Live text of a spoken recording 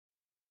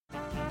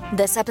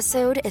This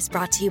episode is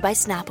brought to you by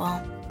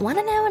Snapple. Want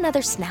to know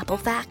another Snapple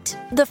fact?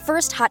 The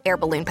first hot air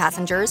balloon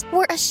passengers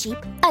were a sheep,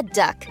 a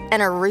duck,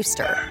 and a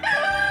rooster.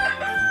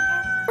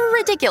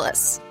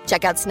 Ridiculous.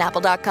 Check out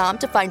Snapple.com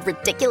to find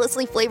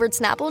ridiculously flavored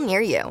Snapple near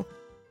you.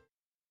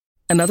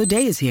 Another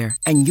day is here,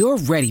 and you're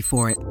ready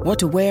for it. What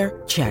to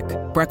wear? Check.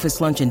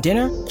 Breakfast, lunch, and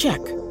dinner?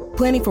 Check.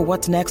 Planning for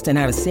what's next and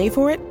how to save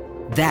for it?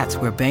 That's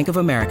where Bank of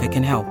America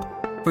can help.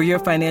 For your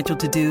financial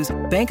to-dos,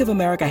 Bank of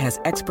America has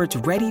experts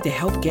ready to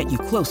help get you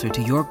closer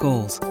to your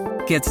goals.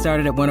 Get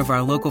started at one of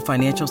our local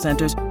financial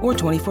centers or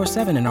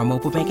 24/7 in our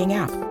mobile banking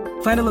app.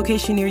 Find a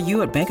location near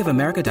you at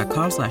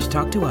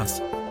bankofamerica.com/talktous.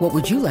 What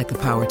would you like the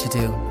power to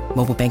do?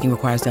 Mobile banking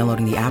requires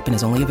downloading the app and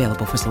is only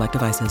available for select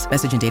devices.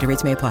 Message and data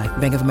rates may apply.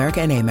 Bank of America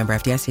N.A., member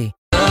FDIC.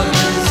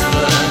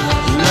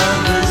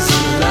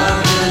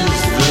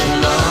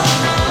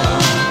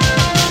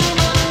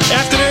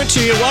 Afternoon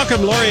to you.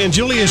 Welcome, Lori and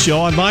Julia show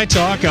on My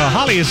Talk.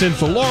 Holly is in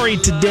for Lori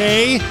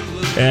today,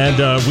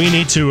 and we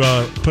need to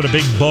put a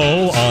big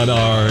bow on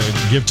our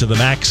Give to the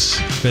Max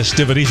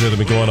festivities that have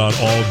been going on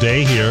all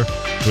day here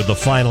with the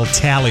final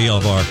tally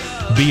of our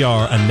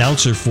BR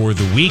Announcer for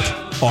the Week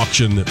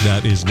auction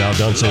that is now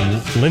done.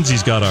 So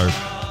Lindsay's got our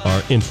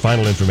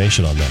final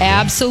information on that.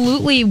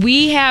 Absolutely. Right?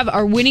 We have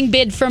our winning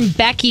bid from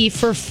Becky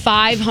for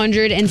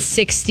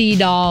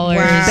 $560.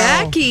 Wow.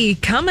 Becky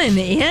coming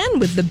in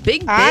with the big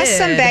bid.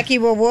 Awesome, Becky.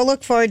 Well, we'll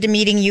look forward to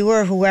meeting you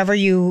or whoever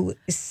you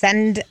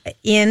send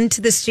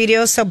into the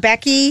studio. So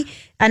Becky,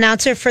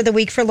 announcer for the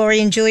week for Lori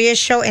and Julia's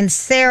show, and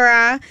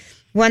Sarah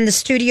won the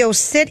studio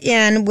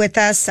sit-in with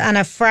us on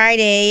a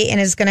Friday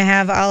and is going to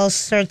have all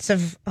sorts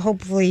of,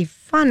 hopefully,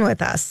 fun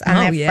with us on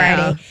that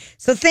Friday.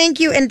 So thank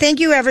you. And thank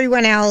you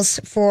everyone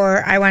else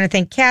I want to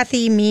thank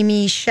Kathy,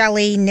 Mimi,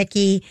 Shelly,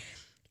 Nikki,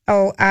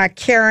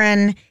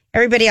 Karen,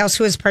 everybody else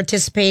who is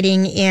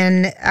participating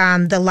in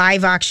the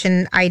live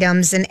auction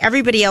items and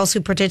everybody else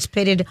who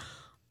participated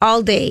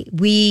all day.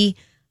 We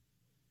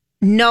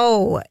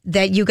know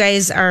that you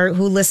guys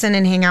who listen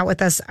and hang out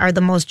with us are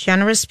the most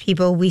generous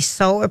people. We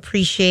so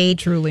appreciate.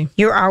 Truly.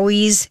 You're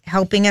always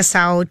helping us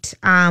out.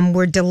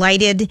 We're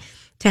delighted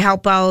to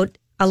help out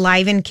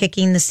Alive and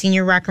Kicking, the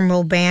senior rock and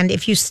roll band.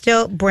 If you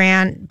still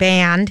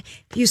if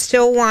you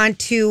still want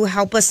to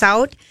help us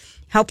out,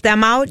 help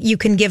them out, you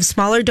can give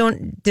smaller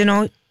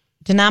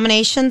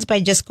denominations by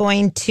just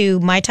going to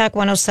My Talk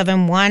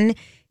 1071,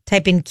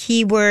 type in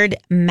keyword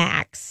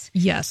MAX.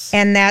 Yes.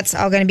 And that's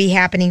all going to be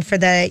happening for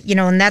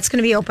and that's going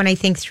to be open, I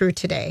think, through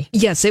today.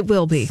 Yes, it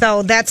will be.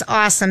 So that's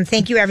awesome.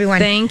 Thank you, everyone.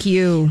 Thank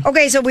you.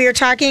 Okay, so we were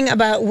talking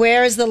about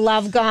where is the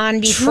love gone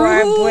before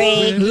our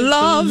break.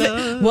 Love.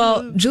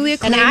 Well, Julia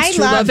claims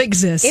true love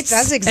exists. It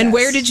does exist. And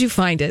where did you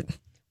find it?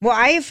 Well,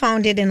 I have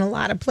found it in a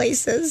lot of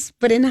places,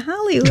 but in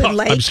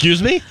Hollywood,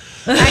 excuse me?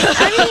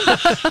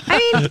 I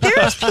mean,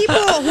 there's people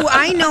who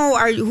I know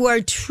who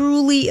are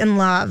truly in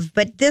love,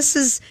 but this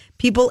is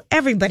people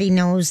everybody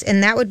knows,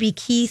 and that would be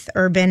Keith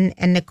Urban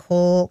and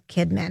Nicole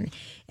Kidman.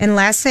 And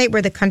last night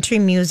were the Country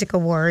Music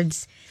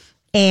Awards,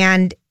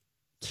 and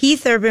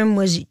Keith Urban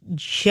was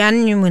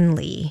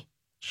genuinely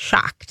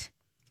shocked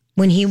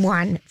when he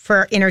won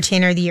for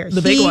Entertainer of the Year.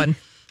 The big one.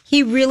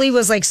 He really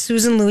was like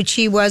Susan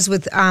Lucci was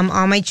with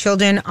All My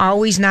Children,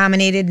 always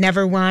nominated,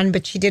 never won,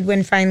 but she did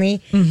win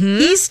finally. Mm-hmm.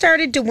 He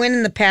started to win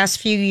in the past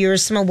few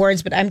years some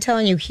awards, but I'm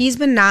telling you, he's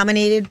been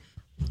nominated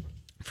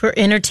for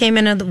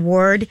Entertainment of the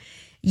Award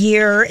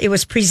year. It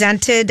was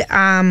presented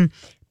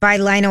by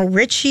Lionel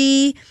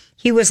Richie.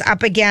 He was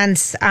up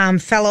against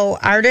fellow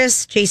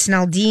artists, Jason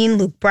Aldean,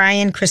 Luke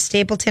Bryan, Chris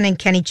Stapleton, and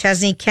Kenny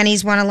Chesney.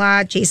 Kenny's won a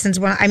lot.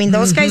 Jason's won. I mean,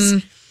 those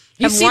guys...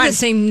 You see the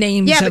same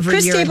names every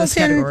Chris year in this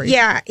category.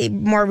 Yeah,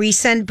 more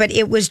recent, but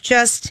it was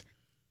just,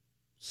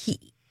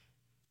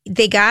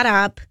 they got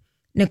up,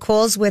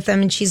 Nicole's with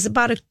him, and she's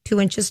about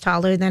 2 inches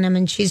taller than him,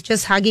 and she's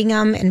just hugging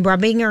him and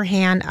rubbing her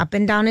hand up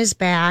and down his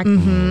back,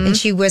 and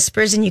she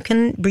whispers, and you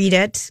can read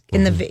it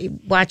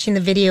in watching the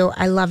video,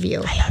 I love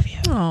you. I love you.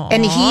 Aww.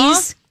 And he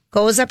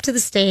goes up to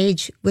the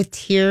stage with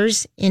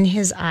tears in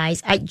his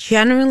eyes. I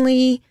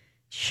genuinely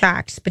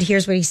shocked, but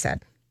here's what he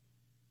said.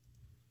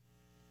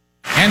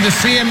 And the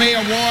CMA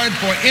Award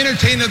for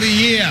Entertainer of the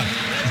Year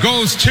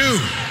goes to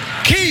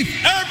Keith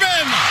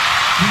Urban.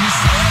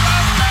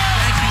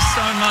 Thank you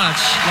so much,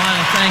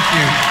 Lionel. Thank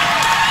you.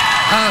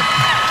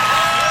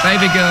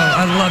 Baby girl,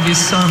 I love you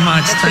so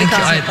much. Thank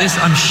you.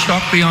 I'm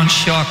shocked beyond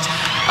shocked.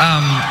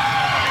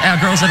 Our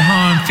girls at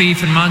home,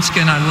 Fief and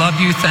Munchkin, I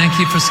love you.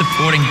 Thank you for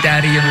supporting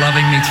Daddy and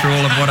loving me through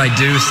all of what I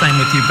do. Same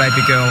with you,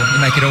 baby girl.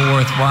 You make it all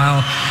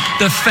worthwhile.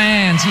 The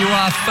fans, you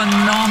are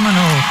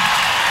phenomenal.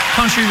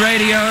 Country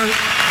radio.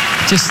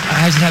 I just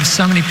have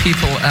so many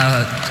people,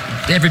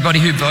 everybody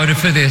who voted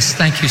for this,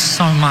 thank you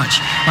so much.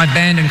 My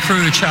band and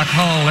crew, Chuck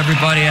Hull,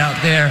 everybody out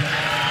there.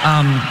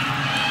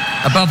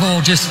 Above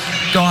all, just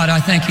God, I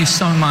thank you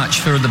so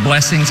much for the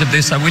blessings of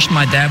this. I wish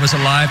my dad was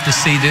alive to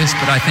see this,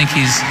 but I think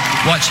he's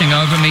watching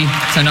over me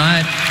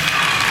tonight.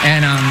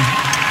 And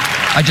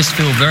I just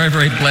feel very,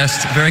 very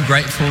blessed, very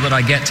grateful that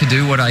I get to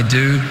do what I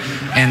do.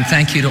 And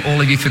thank you to all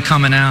of you for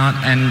coming out.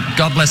 And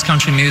God bless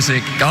country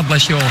music. God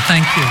bless you all.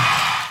 Thank you.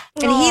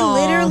 And he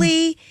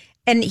literally,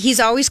 and he's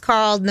always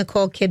called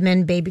Nicole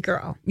Kidman baby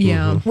girl.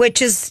 Yeah.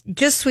 Which is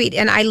just sweet.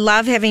 And I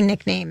love having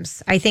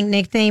nicknames. I think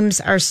nicknames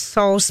are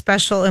so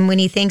special. And when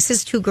he thinks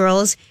his two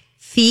girls,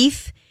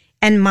 Fief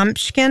and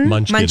Munchkin.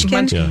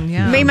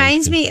 Yeah.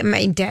 Reminds me,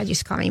 my dad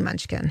used to call me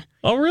Munchkin.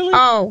 Oh, really?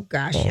 Oh,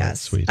 gosh, Oh, yes.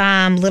 that's sweet.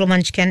 Little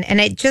Munchkin. And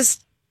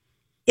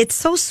it's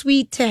so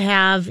sweet to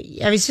have.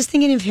 I was just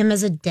thinking of him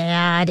as a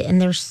dad,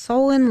 and they're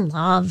so in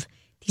love.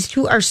 These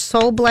two are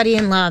so bloody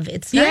in love.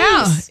 It's nice.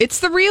 Yeah, it's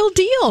the real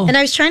deal. And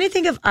I was trying to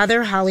think of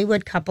other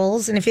Hollywood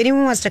couples. And if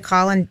anyone wants to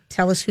call and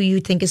tell us who you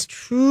think is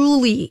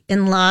truly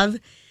in love,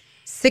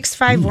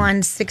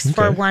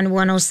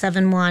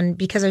 651-641-1071.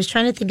 Because I was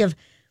trying to think of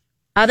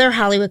other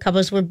Hollywood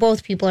couples where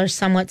both people are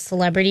somewhat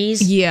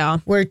celebrities. Yeah.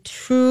 Where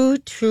true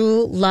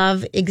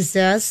love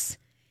exists.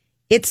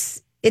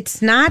 It's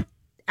not,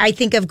 I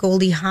think of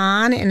Goldie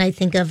Hawn and I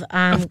think of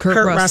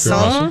Kurt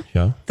Russell.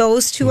 Yeah.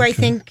 Those two, I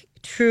think,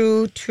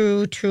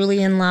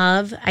 truly in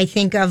love. I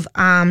think of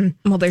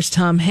well, there's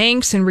Tom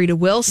Hanks and Rita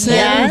Wilson.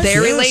 Yes. Their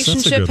Yes, that's a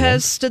relationship good one.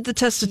 has stood the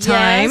test of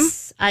time.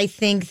 Yes, I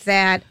think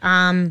that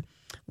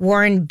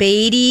Warren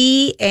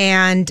Beatty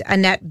and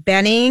Annette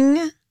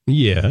Bening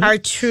Yeah. are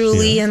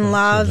truly Yeah, in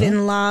love.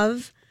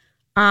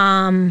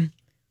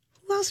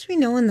 Who else do we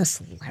know in the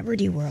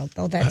celebrity world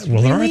though? That's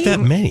Well, there aren't that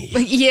many.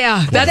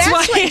 Yeah, that's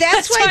why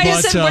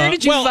I said, where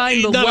did you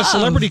find the not love? a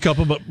celebrity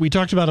couple, but we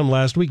talked about him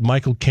last week.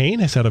 Michael Caine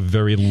has had a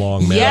very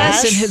long marriage.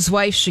 Yes, and his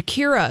wife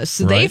Shakira.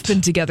 So they've Right. been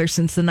together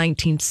since the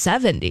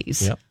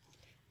 1970s. Yep.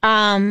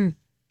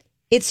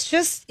 It's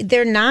just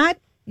they're not,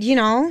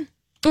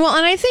 Well,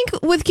 and I think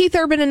with Keith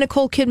Urban and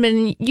Nicole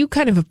Kidman, you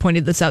kind of have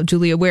pointed this out,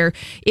 Julia, where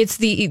it's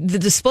the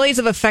displays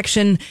of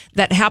affection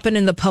that happen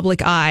in the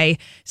public eye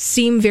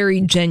seem very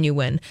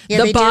genuine.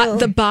 Yeah, they do.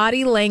 The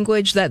body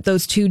language that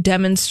those two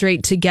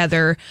demonstrate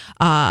together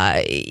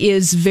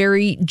is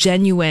very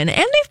genuine.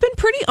 And they've been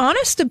pretty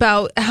honest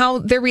about how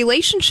their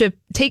relationship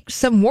takes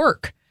some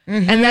work.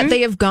 And that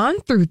they have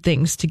gone through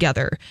things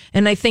together.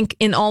 And I think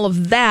in all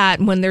of that,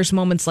 when there's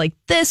moments like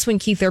this, when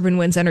Keith Urban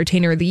wins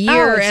Entertainer of the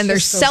Year it's and they're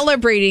just so-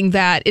 celebrating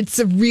that, it's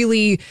a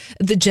really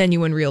the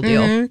genuine real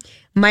deal.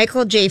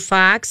 Michael J.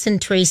 Fox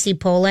and Tracy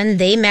Pollan,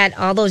 they met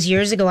all those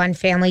years ago on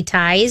Family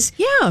Ties.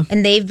 Yeah.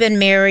 And they've been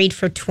married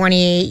for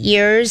 28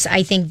 years.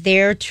 I think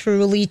they're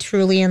truly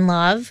in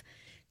love.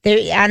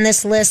 They're on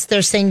this list,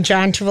 they're saying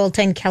John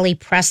Travolta and Kelly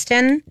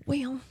Preston.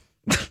 Well,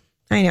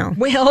 I know.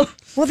 well,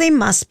 Well, they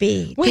must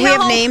be. Do we have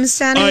Well- names,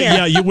 Sonny?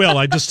 Yeah, you will.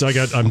 I'm just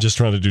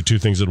trying to do two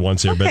things at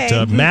once here. But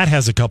Okay. Matt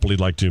has a couple he'd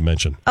like to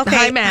mention. Okay.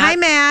 Hi, Matt. Hi,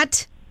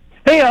 Matt.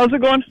 Hey, how's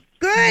it going?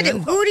 Good.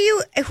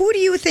 Who do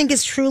you think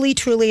is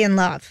truly in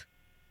love?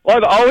 Well,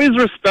 I've always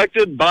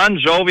respected Bon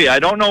Jovi. I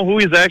don't know who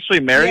he's actually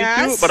married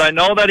Yes. to, but I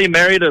know that he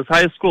married his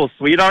high school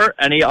sweetheart,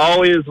 and he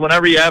always,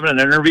 whenever you have an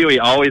interview, he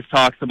always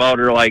talks about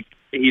her like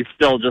he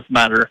still just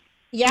met her.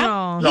 Yeah,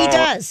 Oh. he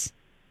does.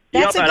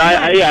 That's yep, a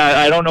and good one.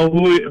 I don't know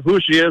who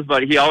she is,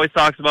 but he always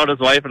talks about his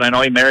wife, and I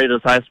know he married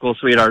his high school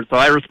sweetheart, so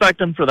I respect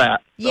him for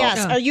that. So.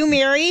 Yes. Are you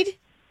married?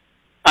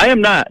 I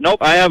am not. Nope,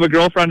 I have a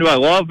girlfriend who I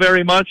love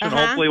very much, and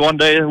Uh-huh. hopefully one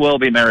day will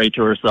be married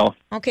to her, so.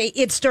 Okay,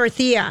 it's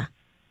Dorothea.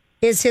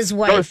 Is his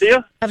wife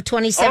Dorothea? of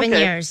 27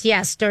 Okay. years.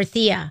 Yes,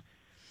 Dorothea.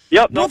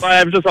 Yep, nope,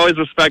 I've just always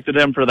respected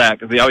him for that,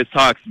 because he always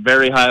talks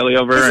very highly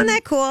of her. Isn't and-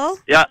 that cool?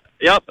 Yeah,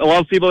 yep. I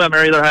love people that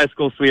marry their high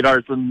school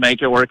sweethearts and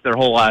make it work their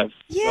whole lives.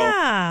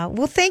 Yeah.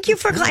 Well, thank you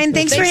for calling.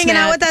 Thanks for hanging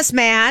out Matt. with us,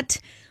 Matt.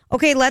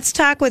 Okay, let's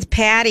talk with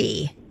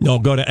Patty. No,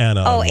 go to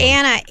Anna. Oh,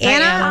 Anna.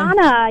 Anna.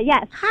 Anna,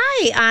 yes.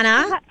 Hi,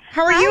 Anna.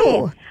 How are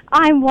you?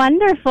 I'm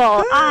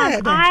wonderful.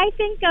 Good. I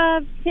think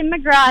of Tim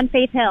McGraw and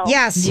Faith Hill.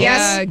 Yes,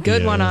 yeah, yes.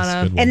 good one, Yes,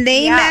 Anna. good one. And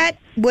they Yeah. met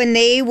when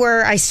they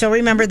were, I still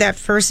remember that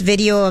first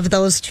video of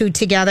those two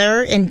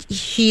together, and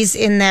she's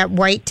in that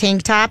white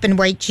tank top and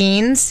white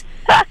jeans.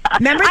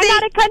 Remember I'm they?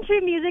 not a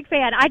country music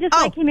fan. I just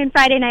like him in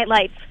Friday Night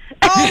Lights.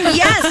 Oh,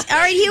 yes. All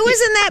right, he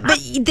was in that,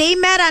 but they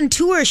met on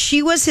tour.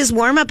 She was his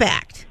warm-up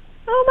act.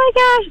 Oh my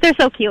gosh,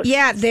 they're so cute.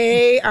 Yeah,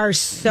 they are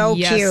so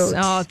Yes. cute.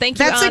 Oh, thank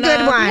you, That's Anna. a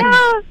good one.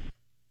 Yeah.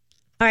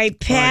 All right,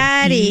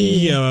 Patty.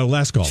 Yeah,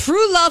 last call.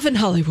 True love in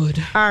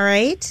Hollywood. All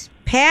right.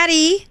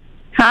 Patty.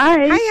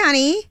 Hi. Hi,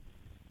 honey.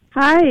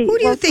 Hi. Who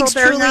do you think's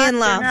truly in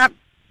love?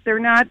 They're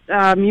not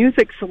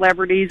music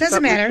celebrities,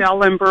 Doesn't matter.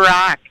 Michelle and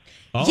Barack.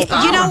 Oh,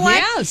 You know what?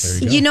 yes.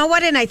 There you go. You know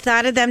what? And I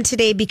thought of them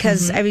today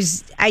because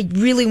I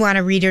really want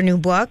to read her new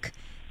book.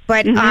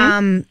 But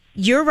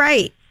you're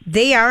right.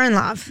 They are in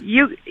love.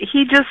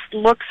 He just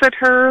looks at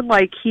her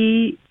like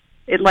he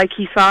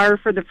saw her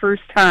for the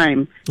first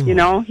time. You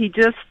know,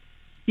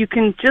 you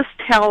can just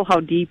tell how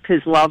deep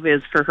his love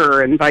is for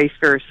her, and vice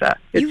versa.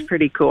 It's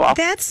pretty cool.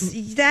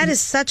 That is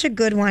such a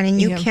good one,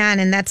 and you Yeah. can,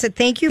 and that's it.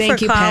 Thank you Thank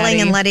for you, calling Patty.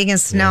 and letting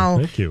us know.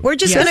 thank you. We're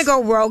just Yes. going to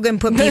go rogue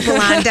and put people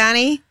on,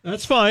 Donnie.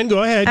 That's fine.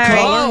 Go ahead. All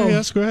Caller. right.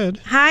 Yes, go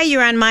ahead. Hi,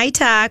 you're on My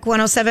Talk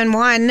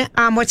 1071.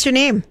 What's your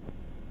name?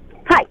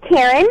 Hi,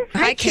 Karen.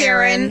 Hi,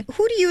 Karen.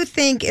 Who do you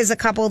think is a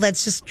couple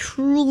that's just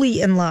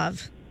truly in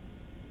love?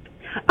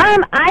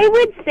 I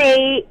would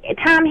say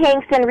Tom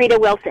Hanks and Rita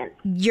Wilson.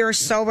 You're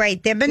so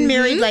right. They've been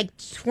married like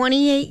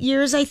 28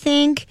 years, I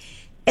think.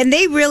 And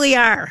they really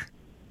are.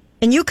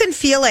 And you can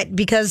feel it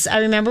because I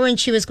remember when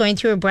she was going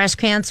through her breast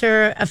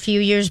cancer a few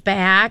years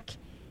back.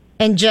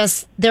 And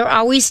just, they're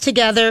always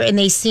together and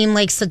they seem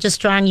like such a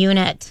strong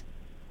unit.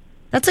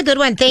 That's a good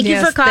one. Thank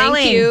you for calling.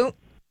 Thank you.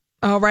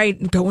 All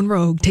right, going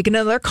rogue. Take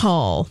another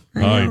call.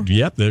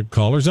 Yep, the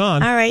caller's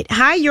on. All right.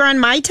 Hi, you're on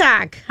My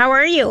Talk. How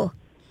are you?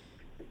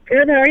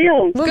 Good, how are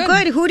you? Well,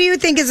 good. Who do you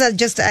think is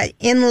just an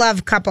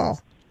in-love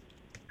couple?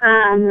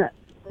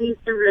 Lisa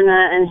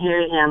Rinna and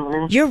Harry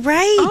Hamlin. You're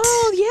right.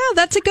 Oh, yeah,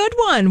 that's a good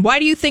one. Why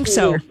do you think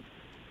so?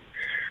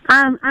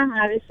 I'm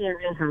obviously a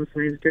Real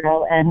Housewives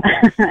girl, and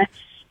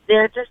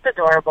they're just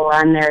adorable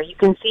on there. You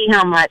can see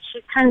how much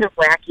she's kind of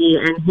wacky,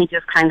 and he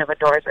just kind of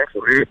adores her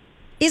for it.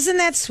 Isn't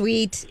that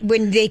sweet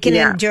when they can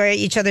enjoy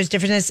each other's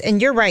differences?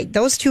 And you're right.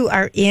 Those two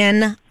are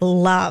in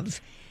love.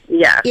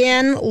 Yeah.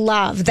 In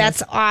love.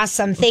 That's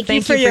awesome. Thank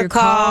you for your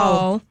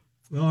call.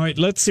 All right,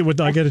 let's see what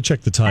I got to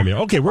check the time here.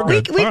 Okay, we're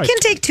good. We can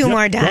take two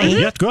more,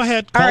 Donnie. Yeah, go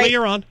ahead. Caller,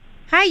 you're on.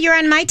 Hi, you're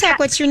on My Talk.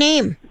 What's your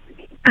name?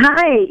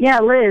 Hi,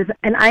 Liz,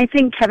 and I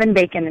think Kevin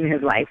Bacon in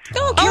his life.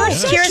 Oh,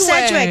 Kira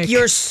Sedgwick.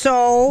 You're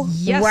so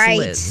right.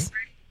 Liz.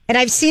 And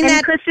I've seen and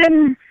that.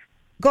 Christian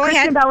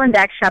Bell and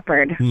Dax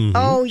Shepard. Mm-hmm.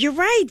 Oh, you're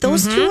right.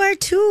 Those two are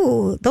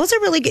too. Those are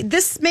really good.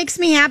 This makes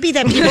me happy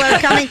that people are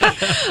coming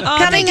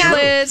thank you,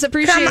 Liz.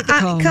 Appreciate the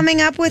call.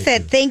 Coming up with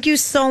it. Thank you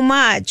so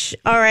much.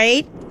 All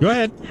right. Go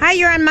ahead. Hi,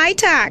 you're on My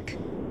Talk.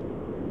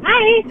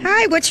 Hi.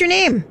 Hi, what's your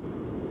name?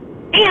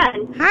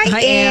 Ann. Hi,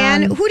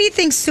 Ann. Who do you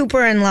think's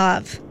super in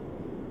love?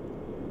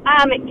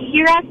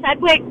 Kira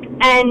Sedgwick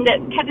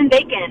and Kevin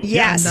Bacon.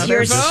 Yes,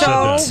 you're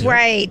so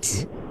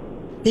right.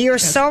 You're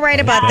so right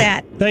about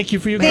that. Thank you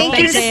for your call.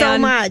 Thank you so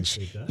much.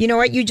 You know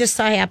what you just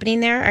saw happening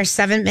there? Our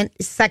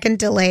 7-second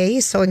delay.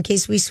 So in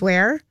case we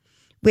swear,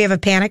 we have a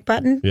panic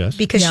button. Yes.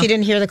 Because she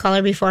didn't hear the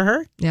caller before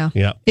her. Yeah.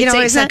 It's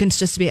 8 seconds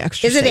just to be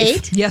extra Is it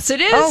safe. 8? Yes,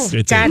 it is. Oh,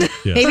 It's God. 8,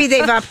 yes. Maybe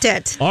they've upped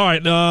it. All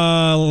right,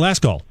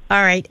 last call.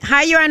 All right.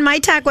 Hi, you're on My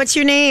Talk. What's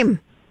your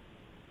name?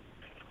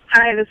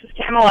 Hi, this is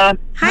Pamela.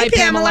 Hi,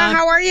 Pamela.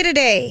 How are you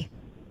today?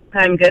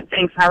 I'm good,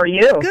 thanks. How are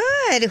you?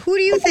 Good. Who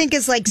do you think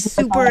is like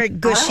super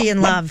gushy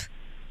in love?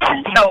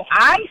 So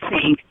I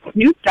think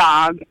Snoop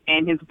Dogg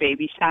and his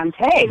baby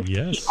Shantae.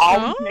 Yes. He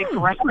always makes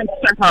reference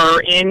to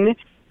her in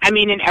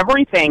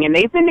everything. And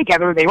they've been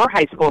together. They were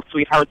high school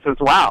sweethearts as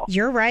well.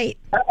 You're right.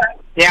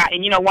 Yeah,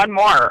 and one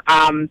more.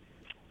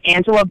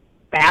 Angela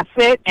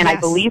Bassett, and I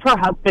believe her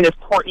husband is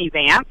Courtney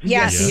Vance.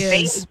 Yes, he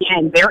is.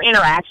 And their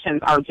interactions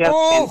are just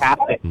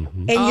fantastic.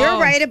 And you're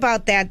right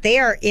about that. They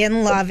are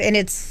in love, and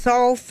it's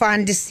so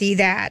fun to see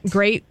that.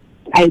 Great.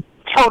 I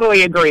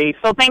totally agree.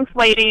 So thanks,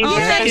 ladies.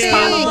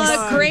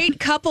 Great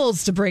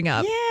couples to bring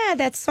up. Yeah,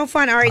 that's so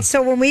fun. All right,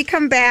 so when we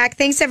come back,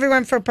 thanks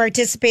everyone for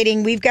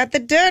participating. We've got the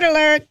Dirt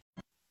Alert.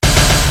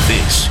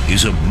 This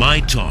is a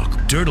My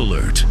Talk Dirt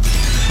Alert.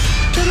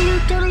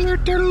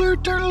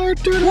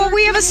 Well,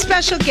 we have a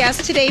special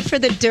guest today for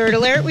the Dirt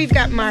Alert. We've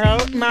got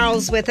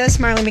Marl's with us,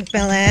 Marla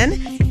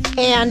McMillan,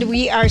 and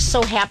we are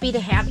so happy to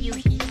have you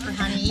here,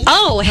 honey.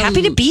 Oh,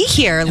 happy to be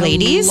here,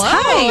 ladies.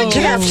 Hi.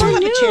 Good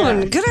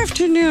afternoon. Good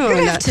afternoon.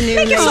 Good afternoon.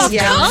 Make yourself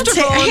ladies.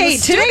 comfortable. Hey,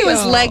 today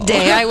was leg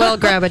day. I will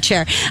grab a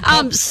chair.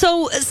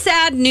 So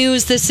sad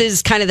news. This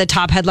is kind of the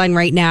top headline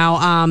right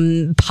now.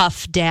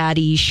 Puff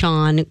Daddy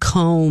Sean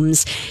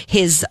Combs,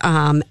 his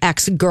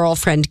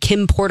ex-girlfriend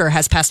Kim Porter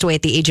has passed away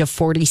at the age of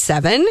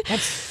 47.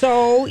 That's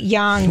so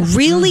young.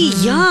 Really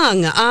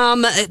young.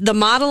 The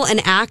model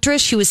and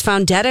actress, she was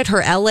found dead at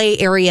her LA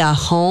area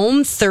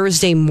home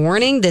Thursday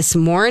morning. This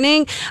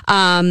morning,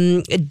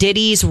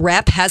 Diddy's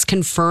rep has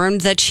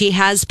confirmed that she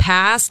has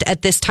passed.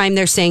 At this time,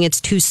 they're saying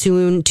it's too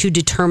soon to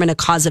determine a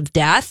cause of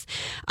death.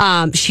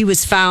 She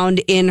was found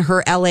in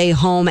her LA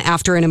home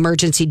after an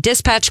emergency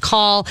dispatch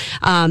call.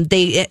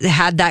 They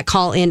had that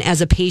call in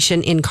as a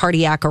patient in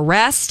cardiac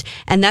arrest.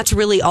 And that's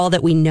really all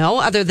that we know.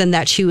 Other than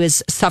that, she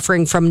was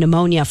suffering from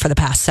pneumonia for the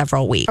past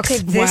several weeks. Okay,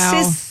 this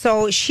is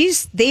so.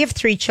 They have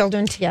 3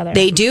 children together.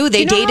 They do.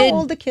 They do you know dated. How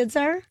old the kids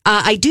are?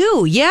 I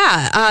do.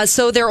 Yeah.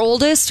 So their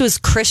oldest was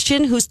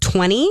Christian, who's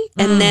 20,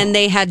 and then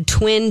they had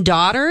twin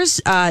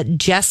daughters,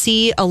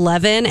 Jessie,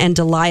 11, and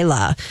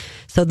Delilah.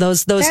 So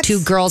those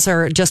 2 girls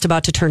are just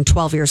about to turn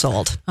 12 years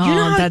old. You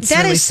know, that's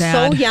that really is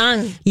sad. so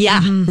young.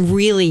 Yeah,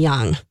 really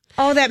young.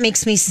 Oh, that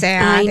makes me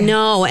sad. I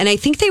know. And I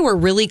think they were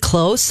really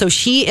close. So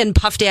she and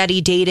Puff Daddy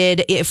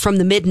dated from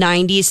the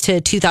mid-90s to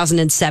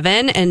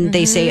 2007. And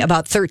they say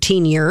about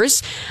 13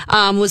 years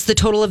was the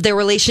total of their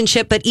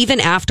relationship. But even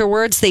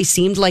afterwards, they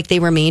seemed like they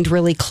remained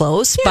really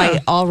close. Yeah.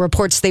 By all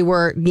reports, they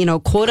were,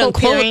 quote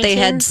unquote, they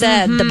had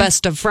said the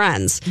best of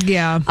friends.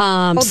 Yeah.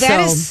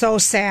 That is so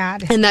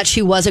sad. And that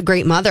she was a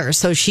great mother.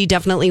 So she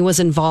definitely was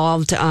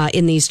involved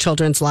in these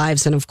children's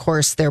lives. And of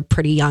course, they're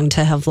pretty young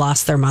to have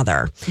lost their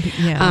mother.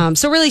 Yeah.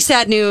 So really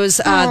sad news.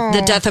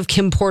 The death of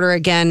Kim Porter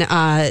again.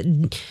 I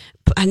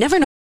never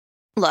know.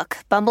 Look,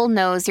 Bumble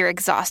knows you're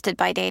exhausted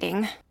by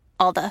dating.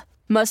 All the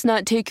must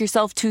not take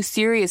yourself too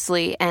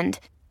seriously and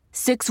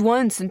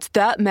 6'1" since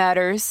that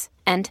matters.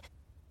 And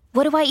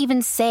what do I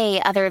even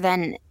say other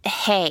than,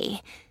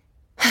 hey?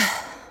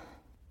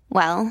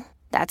 Well,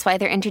 that's why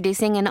they're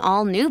introducing an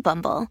all-new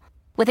Bumble,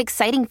 with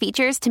exciting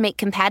features to make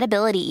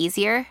compatibility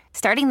easier,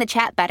 starting the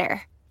chat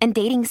better, and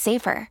dating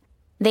safer.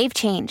 They've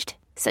changed,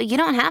 so you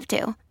don't have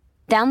to.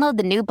 Download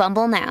the new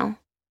Bumble now.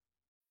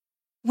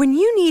 When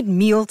you need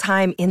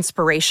mealtime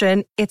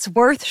inspiration, it's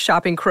worth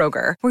shopping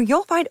Kroger, where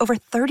you'll find over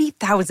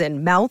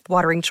 30,000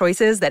 mouth-watering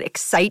choices that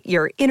excite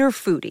your inner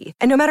foodie.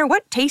 And no matter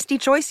what tasty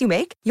choice you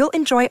make, you'll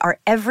enjoy our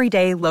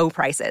everyday low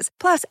prices,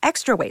 plus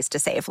extra ways to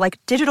save, like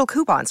digital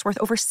coupons worth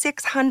over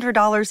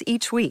 $600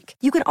 each week.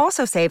 You can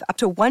also save up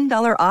to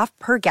 $1 off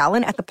per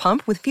gallon at the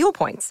pump with fuel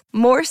points.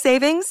 More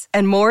savings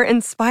and more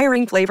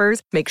inspiring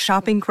flavors make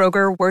shopping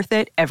Kroger worth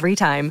it every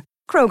time.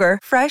 Kroger,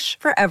 fresh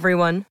for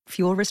everyone.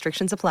 Fuel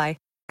restrictions apply.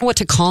 What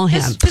to call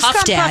him?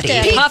 Puff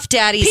Daddy. Puff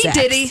Daddy. P.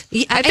 Diddy.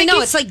 I know.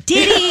 It's like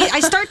Diddy.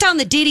 I start down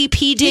the Diddy,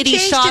 P. Diddy,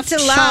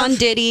 Sean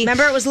Diddy.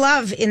 Remember, it was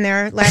Love in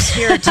there last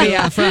year, too.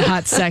 Yeah, for a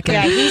hot second.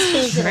 Yeah, he's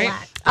changed it a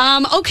lot.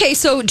 Okay,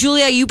 so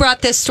Julia, you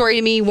brought this story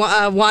to me,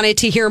 wanted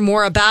to hear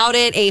more about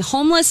it. A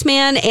homeless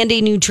man and a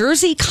New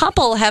Jersey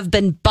couple have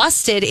been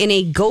busted in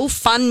a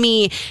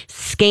GoFundMe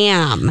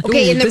scam.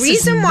 Okay, and the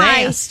reason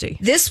why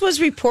this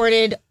was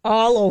reported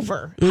all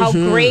over, how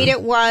great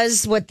it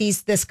was, what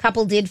this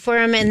couple did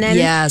for him, and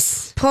then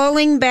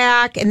pulling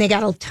back, and they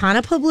got a ton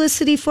of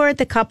publicity for it,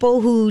 the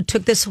couple who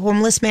took this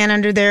homeless man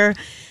under their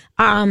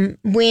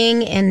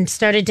wing and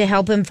started to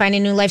help him find a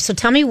new life. So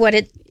tell me what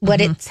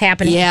it's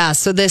happening. Yeah,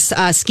 so this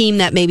scheme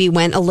that maybe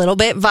went a little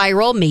bit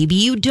viral, maybe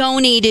you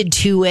donated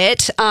to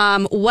it.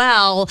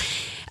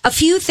 A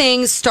few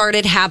things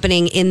started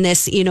happening in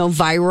this,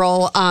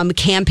 viral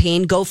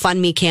campaign,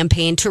 GoFundMe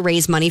campaign to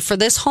raise money for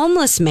this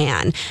homeless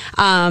man.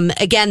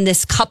 Again,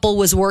 this couple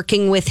was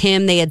working with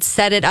him. They had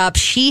set it up.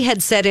 She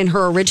had said in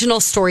her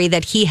original story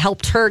that he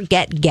helped her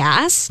get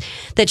gas,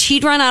 that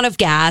she'd run out of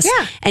gas.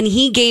 Yeah. And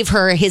he gave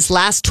her his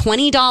last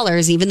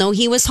 $20, even though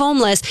he was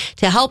homeless,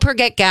 to help her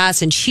get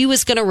gas. And she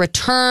was going to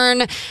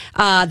return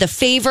the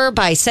favor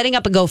by setting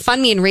up a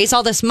GoFundMe and raise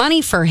all this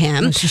money for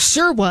him. She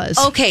sure was.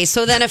 Okay,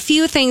 so then a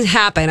few things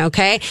happened.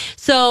 Okay.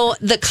 So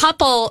the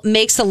couple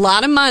makes a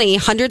lot of money,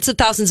 hundreds of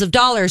thousands of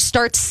dollars,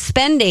 starts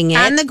spending it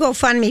on the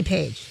GoFundMe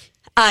page.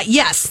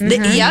 Yes.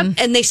 Yep.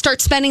 And they start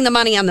spending the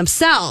money on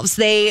themselves.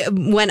 They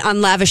went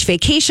on lavish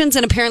vacations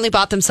and apparently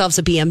bought themselves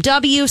a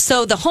BMW.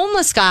 So the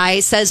homeless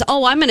guy says,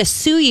 I'm going to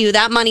sue you.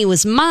 That money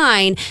was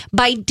mine.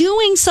 By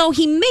doing so,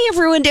 he may have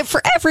ruined it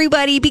for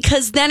everybody,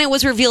 because then it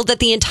was revealed that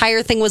the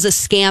entire thing was a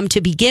scam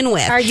to begin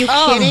with. Are you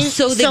kidding?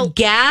 So the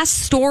gas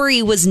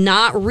story was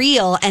not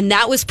real. And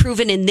that was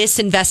proven in this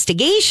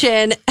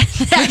investigation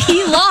that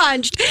he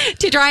launched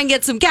to try and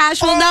get some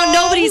cash. Well, now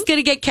nobody's going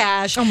to get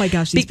cash. Oh my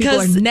gosh, these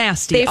people are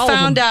nasty. They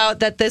found out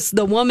that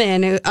the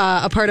woman,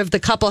 a part of the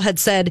couple, had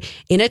said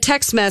in a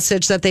text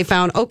message that they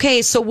found,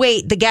 okay, so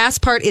wait, the gas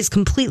part is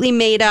completely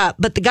made up,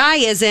 but the guy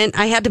isn't.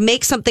 I had to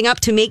make something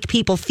up to make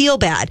people feel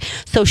bad.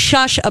 So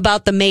shush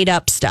about the made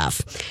up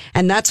stuff.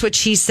 And that's what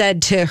she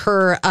said to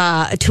her,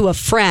 to a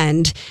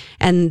friend.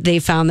 And they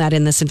found that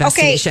in this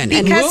investigation.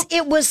 Okay, because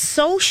it was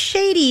so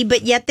shady,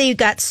 but yet they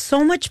got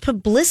so much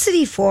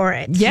publicity for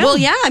it. Yeah. Well,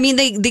 yeah. I mean,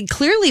 they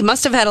clearly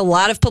must have had a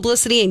lot of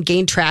publicity and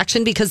gained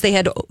traction, because they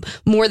had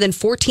more than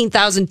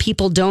 14,000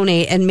 people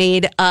donate and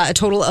made a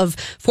total of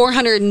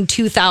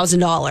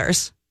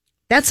 $402,000.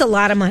 That's a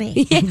lot of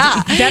money. Yeah.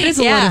 That is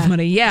a lot of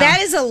money. Yeah. That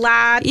is a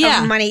lot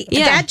of money.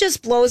 Yeah. That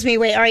just blows me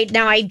away. All right.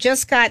 Now, I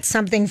just got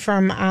something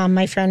from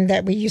my friend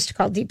that we used to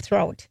call Deep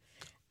Throat.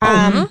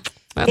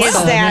 That's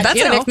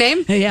a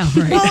nickname? Yeah.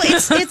 Right. Well,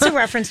 it's a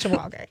reference to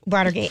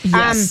Watergate.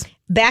 Yes.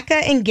 Becca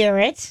and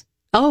Garrett,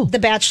 the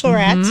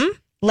Bachelorette,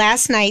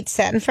 last night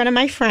sat in front of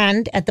my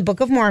friend at the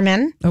Book of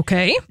Mormon.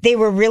 Okay. They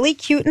were really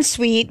cute and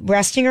sweet,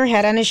 resting her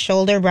head on his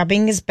shoulder,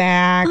 rubbing his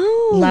back,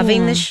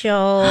 loving the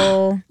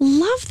show.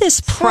 Love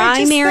this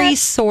primary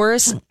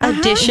source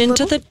addition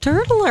to the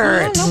Dirt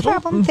Alert. No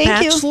problem.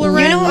 Thank you.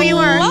 Bachelorette. You know who you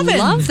are.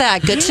 Love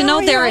that. Good to know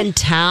they're in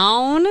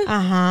town,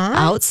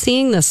 out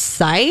seeing the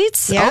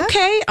sights. Yeah.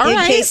 Okay, all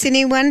right. In case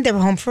anyone, they're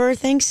home for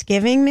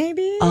Thanksgiving,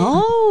 maybe.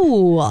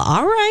 Oh,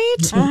 all right.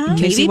 In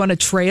case you want to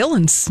trail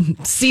and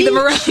see them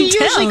around She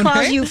town. usually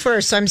calls you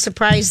first, so I'm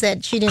surprised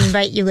that she didn't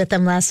invite you with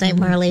them last night,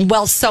 Marley.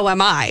 Well, so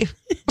am I.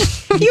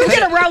 You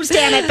get a rose,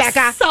 damn it,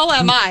 Becca. So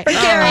am I.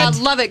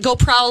 Love it. Go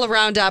prowl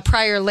around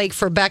Prior Lake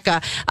for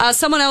Becca.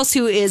 Someone else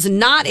who is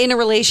not in a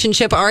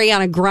relationship,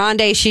 Ariana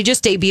Grande, she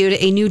just debuted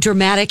a new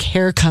dramatic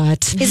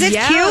haircut. Is it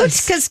cute?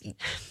 Because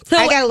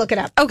I got to look it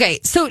up.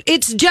 Okay, so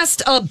it's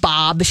just a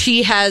bob.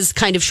 She has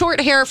kind of short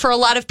hair. For a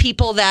lot of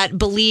people that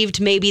believed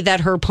maybe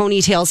that her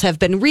ponytails have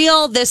been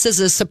real, this is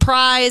a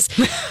surprise.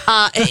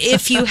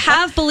 If you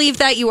have believed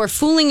that, you are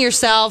fooling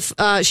yourself.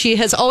 She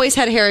has always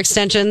had hair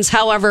extensions.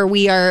 However,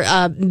 we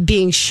are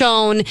being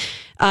shown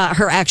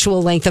her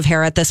actual length of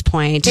hair at this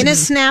point. In a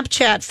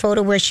Snapchat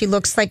photo where she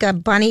looks like a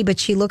bunny, but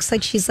she looks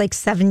like she's like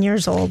 7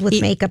 years old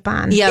with makeup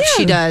on. Yep,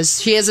 she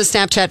does. She has a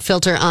Snapchat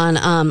filter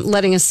on,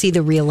 letting us see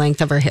the real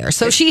length of her hair.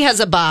 So she has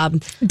a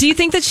bob. Do you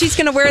think that she's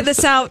going to wear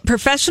this out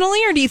professionally,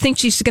 or do you think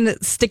she's going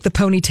to stick the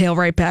ponytail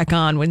right back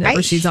on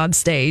whenever she's on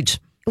stage?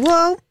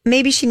 Well,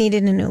 maybe she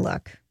needed a new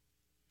look.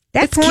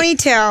 That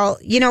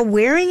ponytail,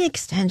 wearing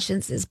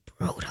extensions is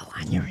brutal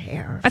on your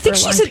hair. I think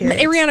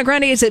Ariana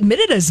Grande has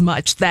admitted as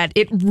much, that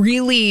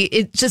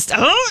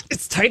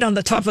it's tight on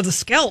the top of the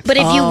scalp. But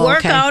if you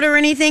work out or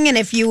anything, and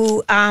if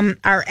you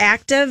are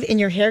active and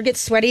your hair gets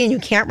sweaty and you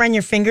can't run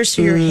your fingers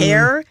through your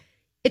hair,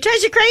 it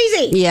drives you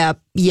crazy.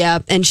 Yeah.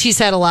 And she's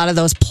had a lot of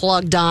those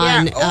plugged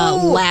on,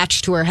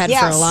 latched to her head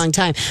for a long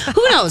time.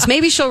 Who knows?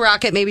 Maybe she'll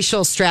rock it. Maybe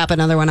she'll strap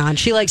another one on.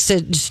 She likes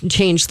to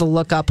change the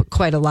look up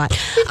quite a lot.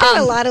 We've got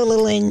a lot of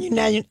little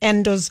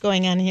innuendos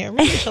going on here.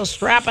 Maybe she'll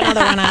strap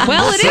another one on.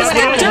 Well, it is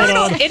the dirt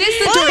alert. It is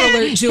the dirt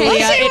alert, Julia.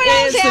 Let's see what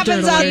else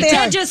happens out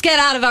there. Just get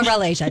out of a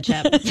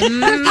relationship.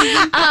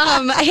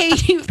 Hey,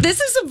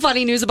 this is some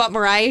funny news about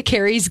Mariah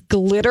Carey's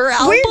Glitter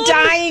album. We're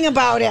dying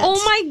about it.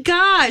 Oh my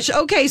gosh.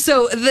 Okay,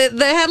 so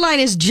the headline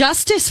is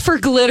Justice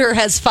for Glitter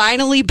has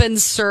finally been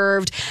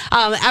served.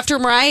 After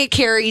Mariah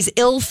Carey's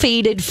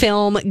ill-fated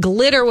film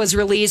Glitter was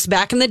released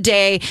back in the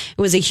day, it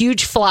was a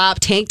huge flop,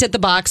 tanked at the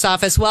box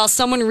office. Well,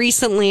 someone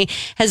recently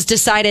has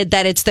decided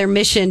that it's their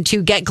mission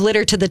to get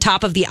Glitter to the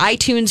top of the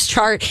iTunes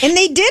chart. And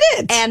they did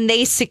it. And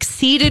they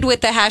succeeded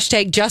with the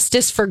hashtag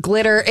Justice for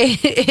Glitter.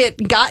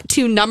 It got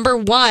to number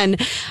 1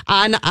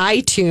 on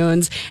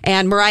iTunes.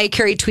 And Mariah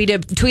Carey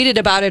tweeted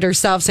about it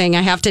herself, saying,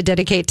 I have to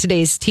dedicate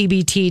today's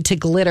TBT to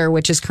Glitter,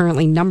 which is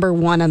currently number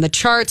 1 on the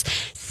charts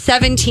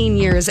 17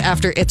 years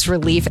after its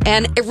release.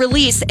 And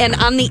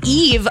on the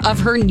eve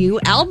of her new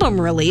album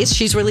release,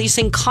 she's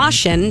releasing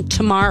Caution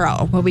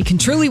tomorrow. Well, we can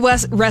truly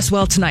rest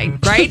well tonight,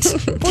 right?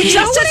 Well,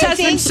 justice has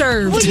been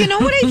served. Well, you know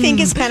what I think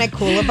is kind of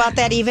cool about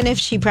that, even if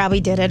she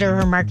probably did it or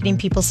her marketing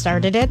people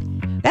started it?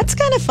 That's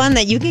kind of fun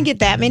that you can get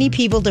that many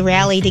people to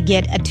rally to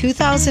get a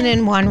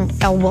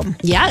 2001 album.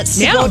 Yes.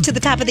 To go to the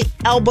top of the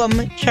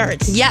album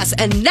charts. Yes,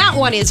 and that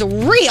one is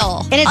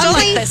real. And it's unlike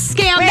only the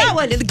scam. Right. That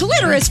one, the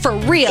Glitter is for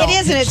real. It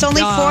is, and it's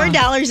only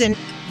 $4 and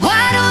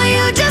why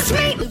don't you just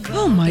meet?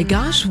 Oh my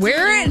gosh,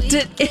 where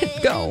did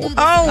it go?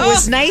 Oh, it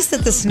was nice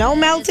that the snow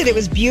melted. It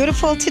was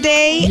beautiful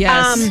today.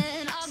 Yes.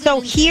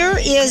 So here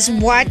is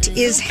what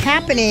is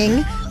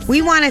happening.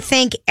 We want to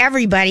thank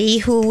everybody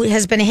who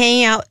has been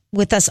hanging out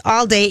with us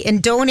all day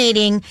and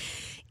donating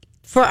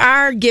for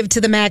our Give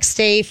to the Max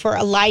Day for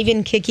Alive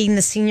and Kicking,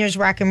 the Seniors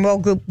Rock and Roll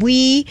Group.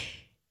 You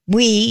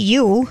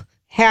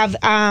have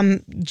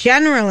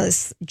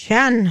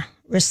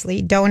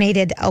generously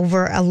donated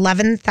over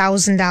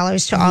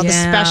 $11,000 to all the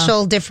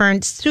special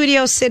different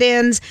studio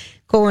sit-ins.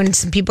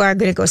 Some people are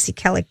going to go see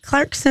Kelly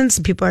Clarkson.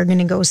 Some people are going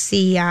to go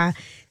see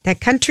that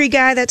country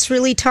guy that's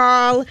really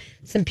tall.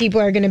 Some people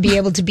are going to be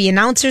able to be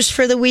announcers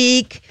for the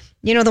week.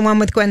 You know, the one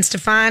with Gwen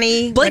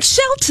Stefani. Blake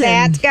Shelton.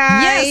 That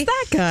guy. Yes,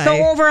 that guy.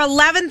 So over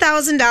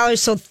 $11,000.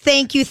 So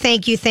thank you.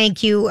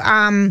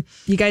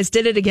 You guys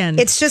did it again.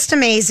 It's just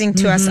amazing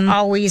to us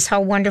always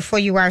how wonderful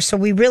you are. So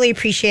we really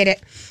appreciate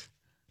it.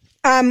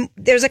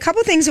 There's a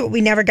couple things that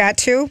we never got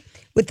to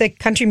with the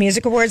Country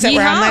Music Awards that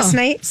were on last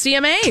night.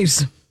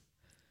 CMAs.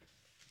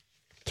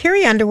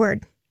 Carrie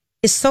Underwood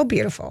is so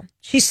beautiful.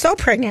 She's so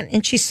pregnant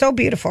and she's so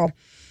beautiful.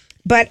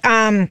 But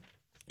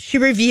she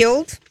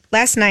revealed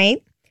last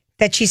night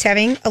that she's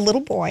having a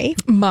little boy.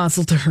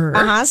 Mazel to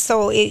her.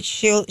 So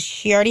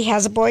she already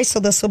has a boy, so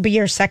this will be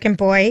her second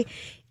boy.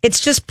 It's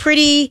just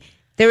pretty.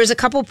 There was a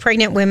couple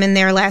pregnant women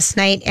there last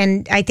night,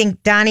 and I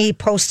think Donnie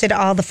posted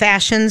all the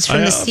fashions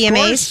from the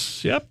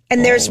CMAs. Yep.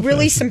 And there's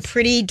really some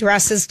pretty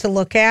dresses to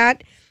look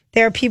at.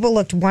 People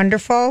looked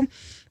wonderful.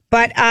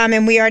 But,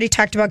 and we already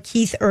talked about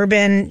Keith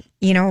Urban,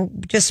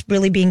 just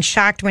really being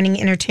shocked, winning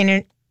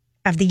Entertainer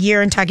of the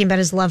Year and talking about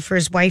his love for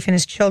his wife and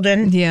his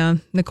children. Yeah,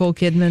 Nicole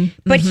Kidman.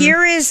 But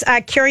here is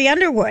Carrie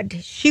Underwood.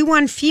 She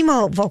won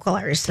Female Vocal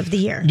Artist of the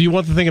Year. Do you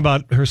want the thing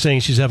about her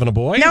saying she's having a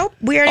boy? Nope,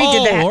 we already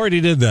did that.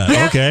 Already did that.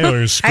 Yeah. Okay,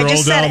 we'll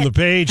scroll down the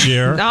page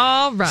here.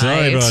 All right.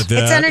 Sorry about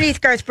that. It's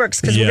underneath Garth Brooks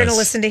because we're going to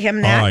listen to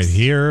him next. All right,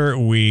 here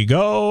we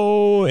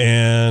go,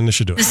 and this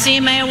should do it. The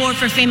CMA Award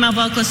for Female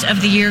Vocalist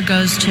of the Year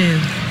goes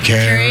to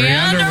Carrie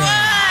Underwood.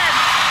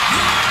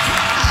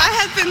 I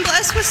have been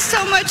blessed with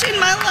so much in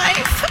my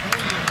life.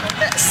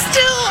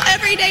 Still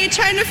every day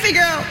trying to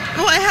figure out,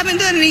 I haven't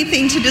done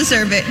anything to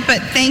deserve it.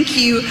 But thank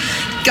you,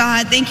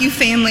 God. Thank you,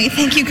 family.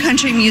 Thank you,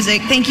 country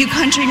music. Thank you,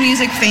 country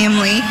music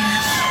family.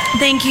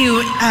 Thank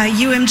you,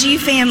 UMG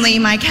family,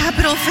 my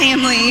Capital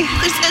family.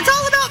 It's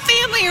all about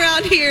family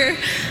around here.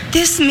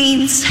 This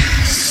means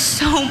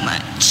so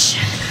much.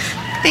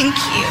 Thank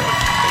you.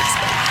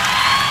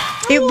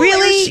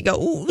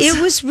 It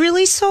was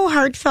really so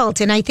heartfelt.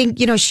 And I think,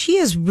 she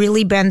has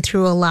really been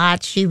through a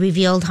lot. She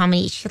revealed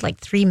she had like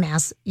 3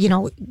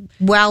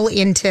 well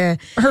into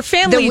her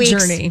family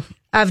journey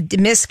of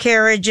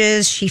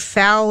miscarriages. She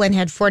fell and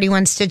had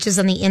 41 stitches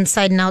on the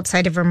inside and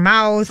outside of her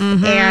mouth.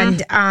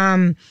 And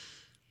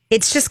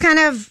it's just kind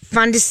of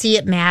fun to see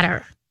it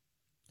matter.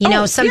 You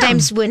know,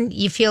 sometimes when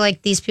you feel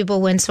like these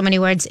people win so many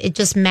awards, it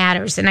just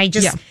matters. And I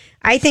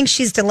think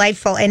she's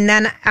delightful. And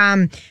then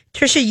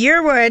Trisha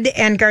Yearwood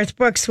and Garth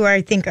Brooks, who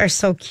I think are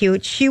so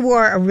cute, she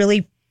wore a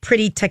really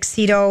pretty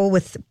tuxedo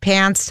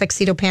pants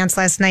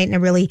last night, and a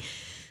really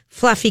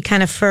fluffy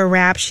kind of fur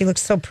wrap. She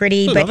looks so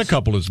pretty. Another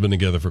couple has been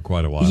together for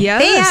quite a while. Yeah,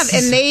 they have,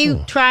 and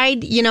they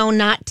tried,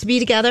 not to be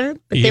together,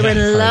 but they were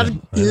in love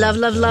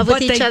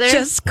with each other. But they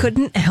just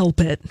couldn't help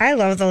it. I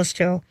love those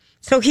two.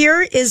 So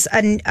here is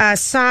a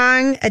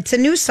song. It's a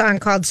new song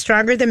called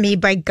 "Stronger Than Me"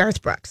 by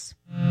Garth Brooks.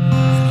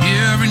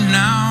 Every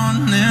now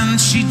and then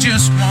she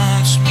just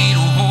wants me to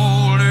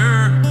hold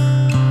her.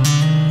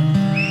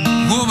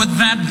 Oh, but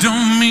that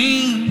don't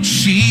mean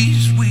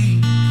she's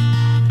weak.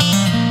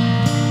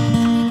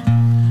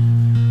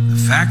 The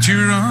fact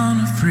you're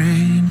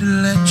unafraid to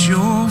let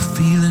your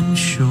feelings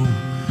show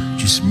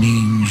just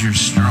means you're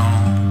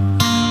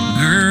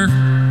stronger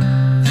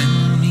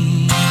than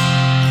me.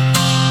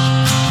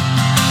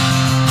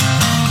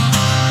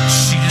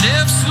 She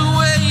lifts the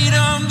weight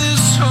of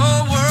this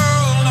whole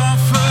world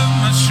off of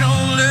my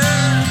shoulder,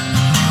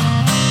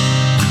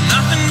 with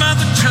nothing but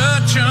the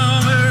touch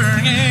of her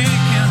hand.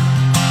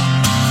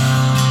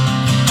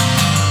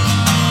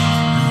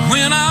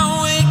 When I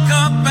wake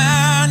up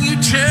and you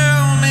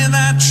tell me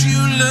that you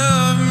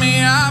love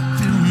me, I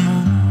feel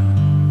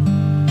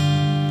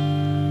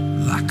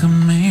more like a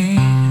man.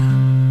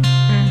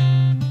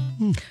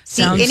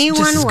 See,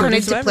 anyone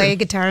wanted to play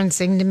guitar and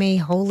sing to me,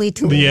 Holy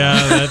Toledo.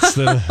 Yeah, that's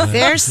the...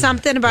 There's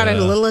something about a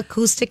little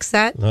acoustic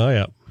set. Oh,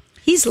 yeah.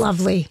 He's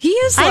lovely. He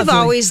is lovely. I've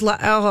always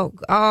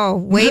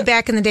way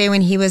back in the day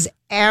when he was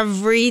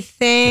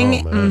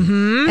everything.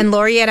 And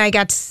Lori and I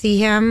got to see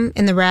him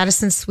in the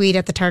Radisson Suite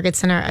at the Target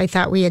Center. I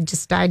thought we had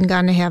just died and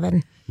gone to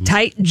heaven.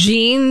 Tight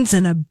jeans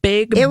and a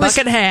big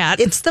bucket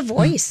hat. It's the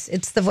voice.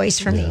 It's the voice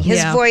for me.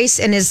 His voice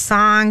and his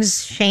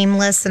songs,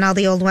 Shameless and all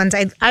the old ones.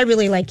 I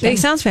really like him. He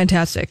sounds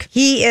fantastic.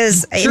 He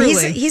is.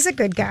 Truly. He's a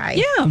good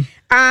guy. Yeah.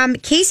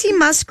 Casey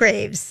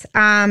Musgraves,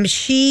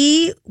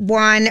 she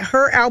won.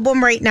 Her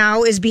album right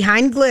now is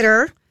Behind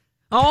Glitter.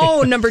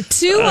 Oh, number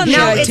 2 on the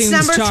iTunes it's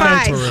number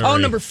chart. 5. Oh,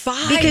 number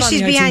 5 because on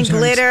she's the behind iTunes charts.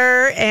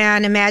 Glitter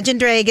and Imagine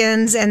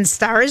Dragons and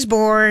Star Is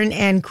Born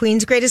and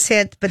Queen's Greatest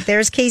Hit. But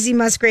there's Casey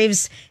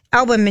Musgraves'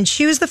 album, and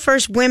she was the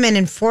first woman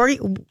in 4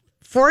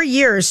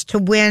 years to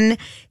win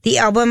the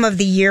Album of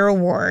the Year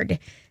award.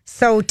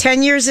 So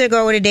 10 years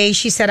ago today,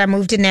 she said, I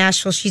moved to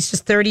Nashville. She's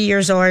just 30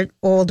 years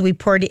old. We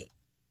poured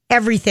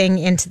everything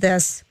into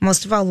this,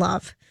 most of all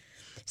love.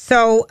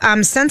 So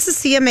since the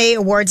CMA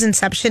Awards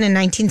inception in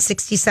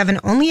 1967,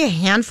 only a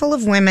handful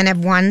of women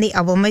have won the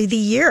Album of the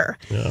Year.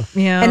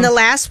 Yeah. And the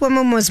last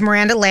woman was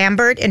Miranda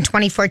Lambert in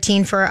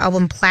 2014 for her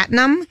album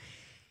Platinum.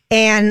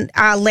 And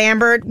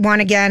Lambert won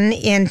again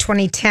in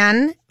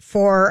 2010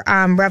 for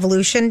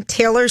Revolution.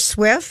 Taylor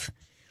Swift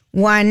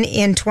won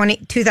in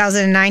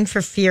 2009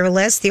 for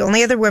Fearless. The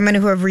only other women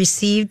who have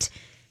received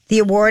the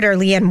award are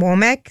Leanne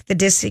Womack, the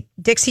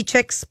Dixie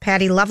Chicks,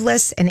 Patty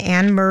Loveless, and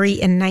Anne Murray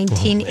in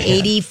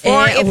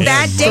 1984. If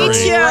that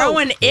dates you.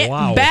 Throwing it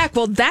back.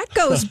 Well, that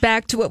goes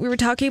back to what we were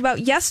talking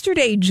about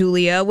yesterday,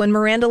 Julia, when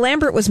Miranda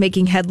Lambert was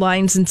making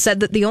headlines and said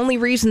that the only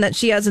reason that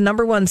she has a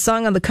number 1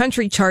 song on the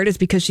country chart is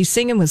because she's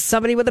singing with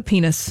somebody with a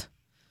penis.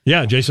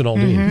 Yeah, Jason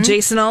Aldean.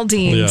 Jason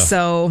Aldean. Yeah.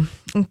 So...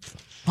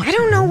 I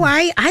don't know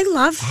why. I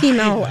love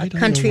female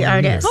country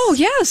artists. Oh,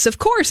 yes, of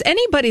course.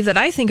 Anybody that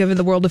I think of in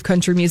the world of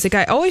country music,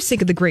 I always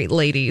think of the great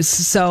ladies.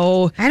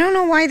 So I don't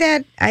know why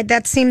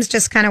that seems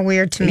just kind of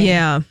weird to me.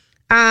 Yeah.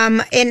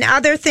 And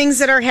other things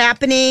that are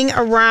happening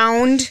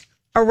around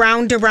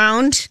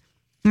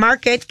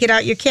market, get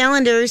out your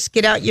calendars,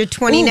 get out your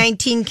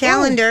 2019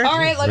 calendar. All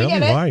right, let me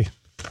get it. Why?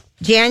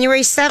 January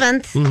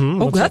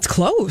 7th. Oh, that's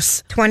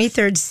close.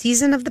 23rd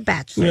season of The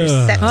Bachelor.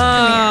 Yeah. Set to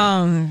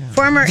premiere.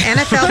 Former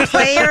NFL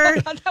player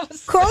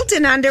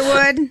Colton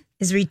Underwood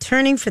is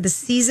returning for the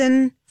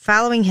season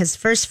following his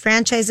first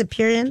franchise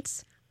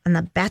appearance on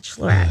The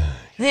Bachelorette.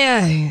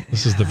 Yeah.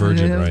 This is the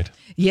Virgin, right?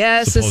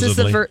 Yes, this is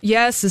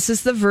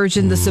the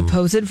Virgin, the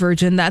supposed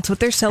Virgin. That's what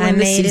they're selling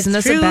this season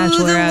as a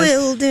Bachelorette. The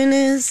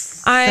wilderness.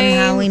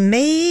 Somehow we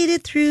made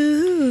it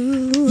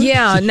through.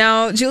 Yeah.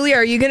 Now, Julia,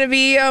 are you going to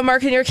be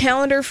marking your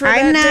calendar for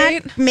I'm that date?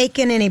 I'm not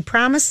making any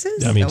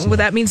promises. That means well,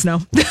 that means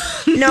no.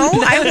 No,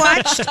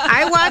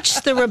 I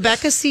watched the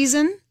Rebecca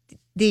season,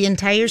 the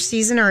entire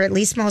season, or at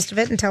least most of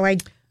it, until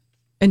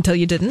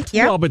you didn't?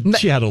 Yeah. Well, but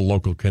she had a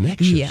local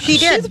connection. Yeah. She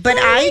did, but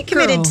I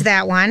committed to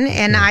that one,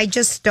 and I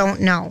just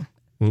don't know.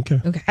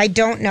 Okay. I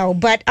don't know.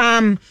 But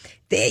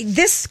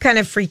this kind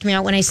of freaked me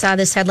out when I saw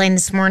this headline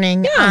this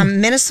morning. Yeah.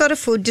 Minnesota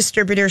food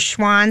distributor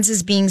Schwan's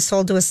is being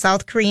sold to a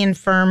South Korean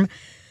firm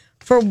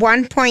for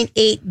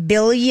 $1.8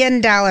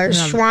 billion.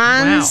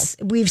 Schwan's,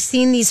 we've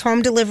seen these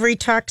home delivery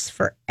trucks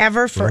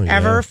forever.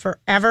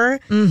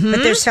 Mm-hmm.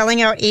 But they're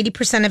selling out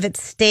 80% of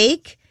its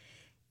stake.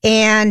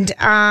 And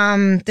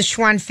the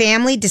Schwan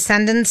family,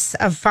 descendants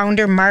of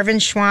founder Marvin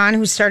Schwan,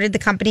 who started the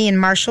company in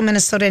Marshall,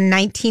 Minnesota in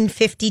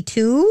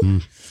 1952.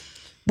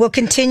 will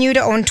continue to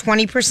own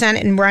 20%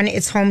 and run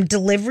its home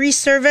delivery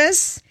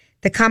service.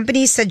 The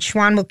company said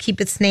Schwan will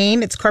keep its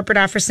name, its corporate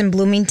office in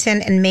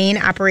Bloomington, and main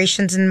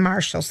operations in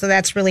Marshall. So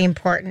that's really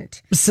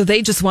important. So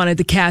they just wanted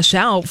to cash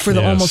out for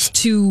the almost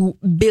 $2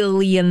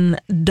 billion.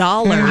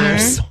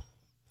 Mm-hmm.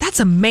 That's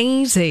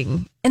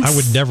amazing. And I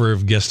would never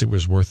have guessed it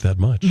was worth that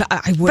much. I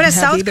wouldn't But a have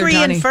South either,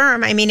 Korean Donnie.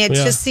 firm, I mean, it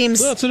Yeah. just seems...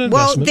 Well, it's an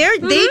well,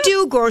 investment. they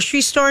do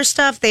grocery store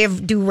stuff. They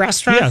do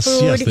restaurant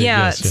food.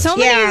 So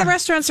many of the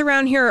restaurants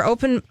around here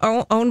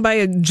are owned by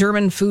a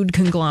German food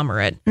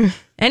conglomerate.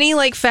 Any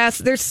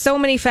there's so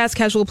many fast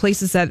casual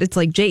places that it's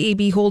like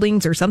JAB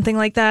Holdings or something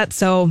like that.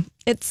 So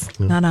it's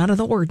not out of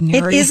the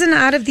ordinary. It isn't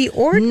out of the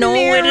ordinary. No,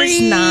 it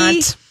is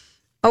not.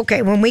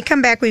 Okay, when we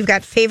come back, we've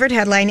got favorite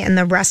headline and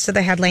the rest of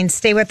the headlines.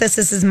 Stay with us.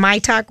 This is My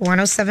Talk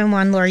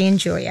 107.1, Lori and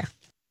Julia.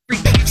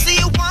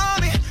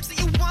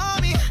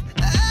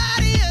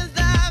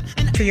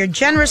 For your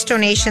generous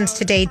donations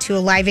today to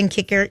Alive and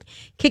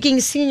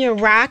Kicking Senior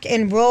Rock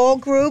and Roll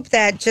Group,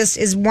 that just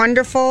is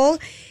wonderful.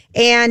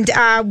 And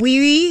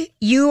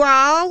you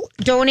all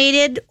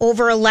donated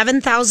over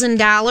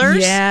 $11,000.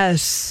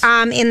 Yes.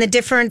 In the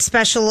different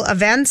special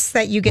events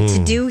that you get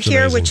to do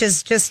here, amazing. which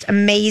is just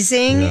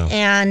amazing. Yeah.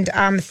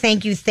 And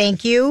thank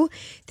you.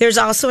 There's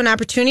also an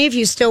opportunity if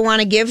you still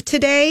want to give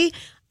today.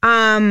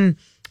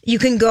 You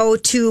can go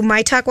to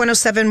My Talk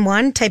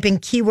 107.1, type in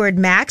keyword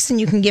Max, and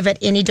you can give it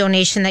any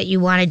donation that you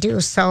want to do.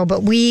 So,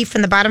 but we,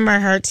 from the bottom of our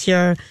hearts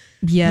here,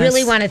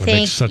 really want to It thank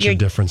makes such a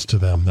difference to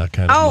them, that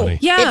kind of money.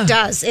 it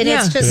does. And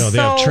it's just they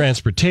have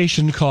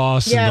transportation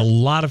costs and a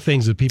lot of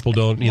things that people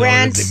don't,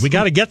 Rent. we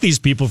got to get these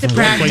people from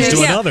one place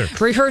to another.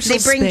 Rehearsal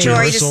They bring space. joy to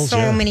Rehearsals,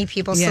 so many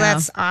people. So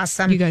that's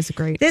awesome. You guys are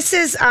great. This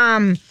is,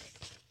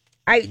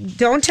 I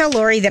don't tell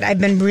Lori that I've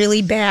been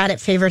really bad at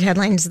favorite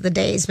headlines of the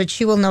days, but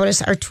she will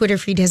notice our Twitter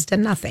feed has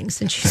done nothing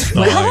since she's.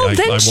 Well,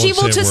 then I she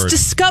won't will say a just word.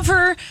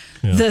 discover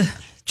the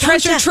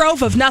treasure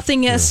trove of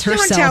nothingness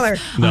herself. Don't tell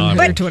her. On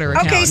her Twitter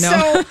account. Okay,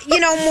 No.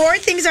 so, more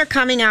things are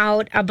coming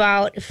out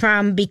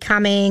from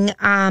becoming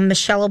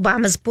Michelle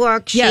Obama's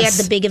book. She Yes.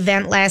 had the big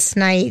event last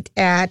night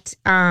at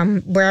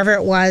wherever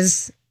it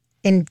was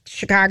in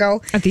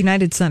Chicago. At the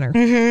United Center.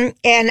 Mm-hmm.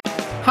 And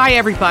Hi,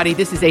 everybody.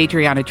 This is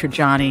Adriana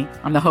Trajani.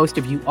 I'm the host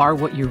of You Are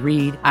What You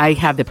Read. I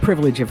have the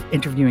privilege of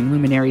interviewing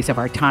luminaries of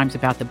our times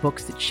about the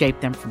books that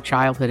shaped them from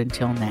childhood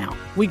until now.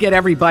 We get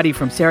everybody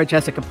from Sarah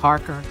Jessica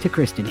Parker to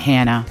Kristen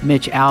Hanna,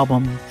 Mitch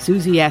Albom,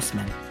 Susie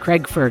Essman,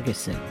 Craig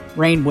Ferguson,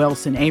 Rainn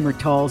Wilson, Amor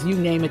Tolls, you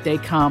name it, they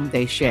come,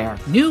 they share.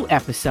 New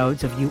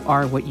episodes of You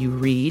Are What You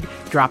Read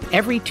drop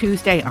every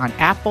Tuesday on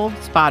Apple,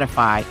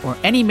 Spotify, or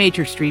any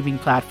major streaming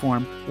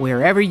platform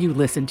wherever you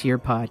listen to your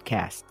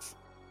podcasts.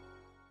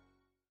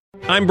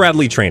 I'm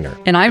Bradley Trainer.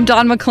 And I'm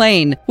Don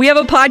McClain. We have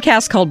a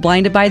podcast called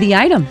Blinded by the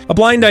Item. A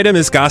blind item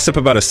is gossip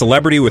about a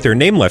celebrity with their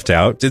name left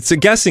out. It's a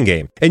guessing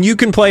game, and you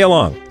can play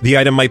along. The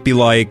item might be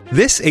like,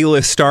 this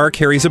A-list star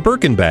carries a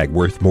Birkin bag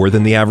worth more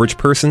than the average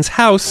person's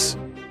house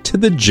to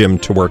the gym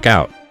to work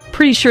out.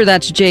 Pretty sure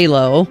that's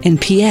J-Lo.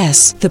 And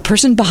P.S. the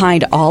person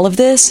behind all of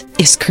this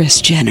is Kris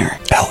Jenner,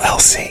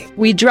 LLC.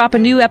 We drop a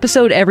new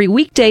episode every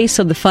weekday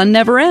so the fun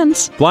never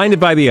ends. Blinded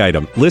by the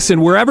Item.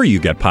 Listen wherever you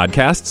get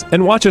podcasts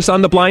and watch us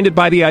on the Blinded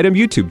by the Item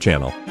YouTube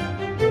channel.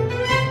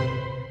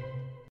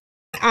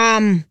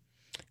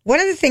 one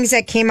of the things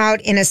that came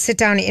out in a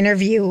sit-down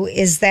interview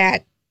is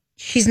that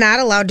she's not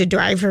allowed to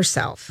drive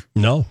herself.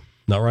 No,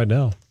 not right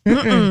now.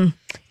 Mm-mm.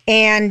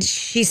 And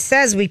she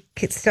says we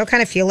still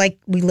kind of feel like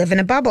we live in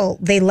a bubble.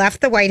 They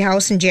left the White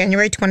House in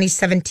January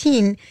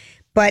 2017,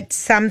 but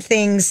some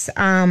things,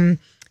 are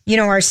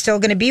still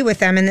going to be with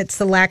them, and it's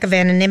the lack of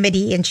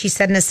anonymity. And she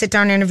said in a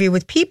sit-down interview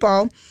with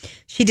People,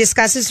 she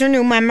discusses her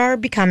new memoir,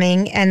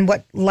 Becoming, and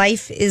what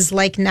life is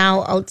like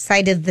now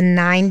outside of the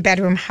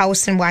 9-bedroom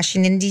house in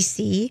Washington,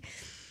 D.C.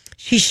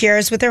 She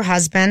shares with her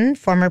husband,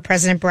 former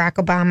President Barack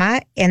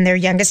Obama, and their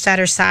youngest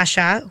daughter,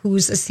 Sasha,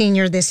 who's a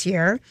senior this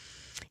year.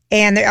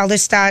 And their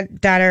eldest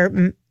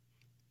daughter,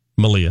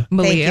 Malia.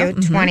 Thank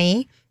you,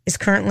 20, is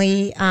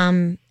currently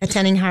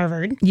attending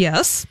Harvard.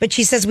 Yes. But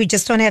she says we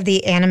just don't have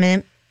the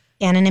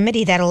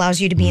anonymity that allows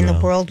you to be in the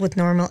world with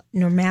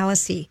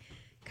normalcy.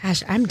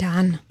 Gosh, I'm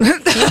done.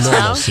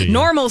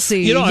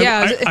 Normalcy. You know,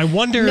 yeah. I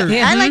wonder.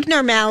 I like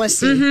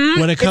normalcy.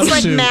 When it comes it's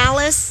like to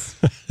malice.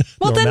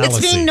 well, then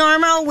it's being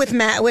normal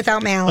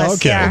without malice.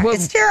 Okay. Yeah,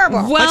 it's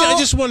terrible. I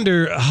just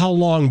wonder how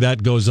long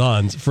that goes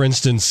on. For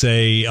instance,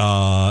 say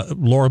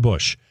Laura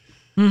Bush.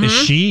 Is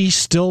she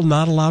still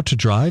not allowed to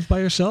drive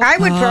by herself? I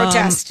would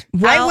protest.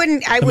 I would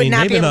not be able to handle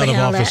that. They've been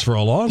out of office for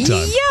a long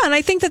time. Yeah, and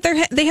I think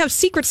that they have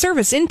Secret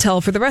Service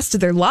intel for the rest of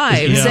their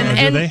lives. Yeah,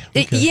 and do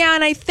they? Okay. Yeah,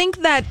 and I think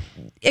that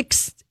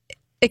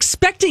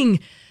expecting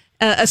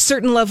a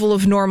certain level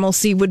of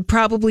normalcy would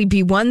probably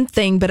be one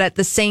thing, but at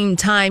the same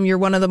time, you're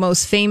one of the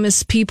most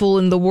famous people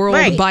in the world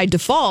Right. by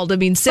default. I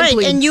mean,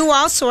 simply. Right, and you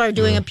also are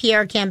doing a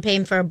PR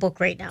campaign for a book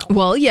right now.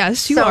 Well,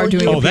 yes, you So are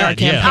doing you- a PR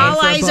campaign. All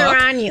for a eyes book. are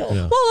on you.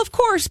 Well, of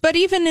course, but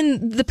even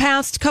in the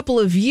past couple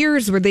of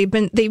years, where they've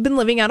been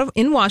living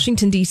in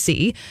Washington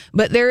D.C.,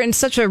 but they're in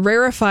such a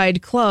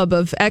rarefied club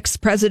of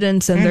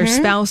ex-presidents and their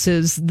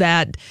spouses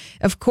that,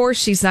 of course,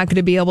 she's not going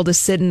to be able to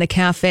sit in a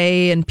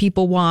cafe and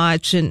people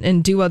watch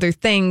and do other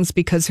things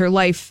because her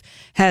life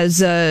has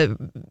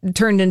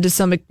turned into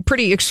some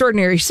pretty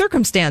extraordinary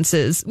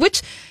circumstances.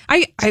 Which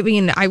I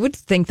mean, I would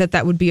think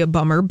that would be a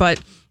bummer, but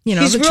you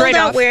know, She's the ruled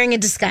trade-off. out wearing a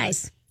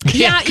disguise.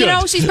 Yeah, you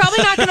know, she's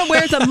probably not going to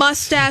wear the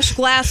mustache,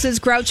 glasses,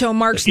 Groucho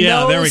Marx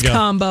Yeah, there we nose go.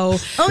 combo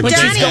when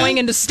she's going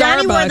into Starbucks.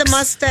 Donnie wore the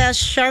mustache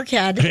shark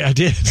head I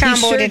did.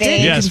 combo sure today.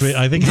 did. Yes,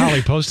 I think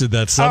Holly posted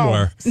that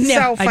somewhere.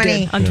 So I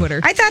funny. did, on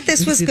Twitter. I thought this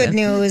Did you was see good that?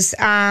 news.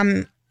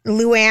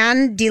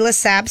 Luann de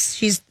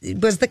Lesseps,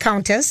 was the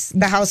Countess,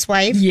 the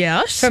housewife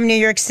Yes. from New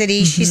York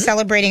City. She's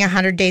celebrating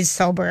 100 days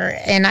sober,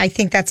 and I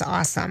think that's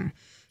awesome.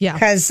 Yeah.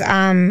 Because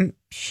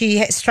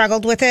she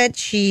struggled with it.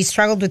 She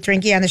struggled with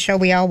drinking on the show.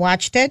 We all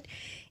watched it.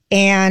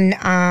 And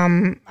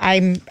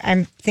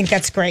I think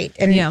that's great.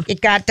 And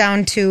it got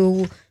down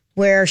to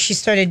where she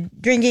started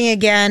drinking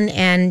again,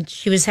 and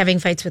she was having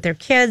fights with her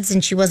kids,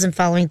 and she wasn't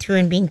following through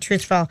and being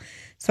truthful.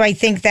 So I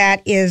think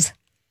that is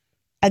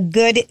a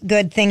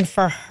good thing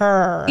for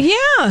her.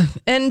 Yeah,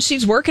 and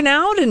she's working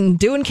out and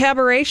doing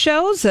cabaret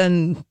shows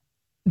and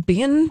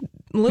being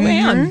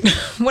Luann.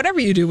 Whatever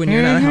you do when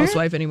you're not a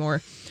housewife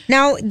anymore.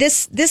 Now,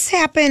 this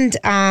happened.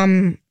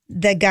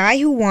 The guy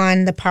who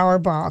won the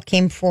Powerball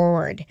came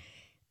forward.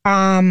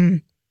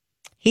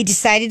 He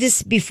decided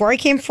to, before he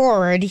came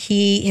forward,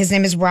 his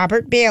name is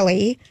Robert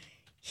Bailey.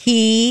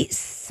 He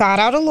sought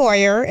out a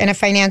lawyer and a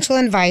financial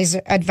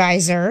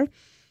advisor,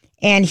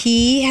 and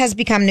he has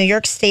become New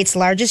York State's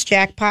largest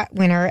jackpot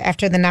winner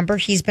after the number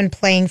he's been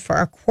playing for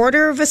a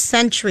quarter of a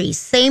century.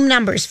 Same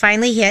numbers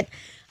finally hit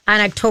on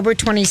October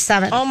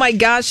 27th. Oh my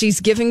gosh,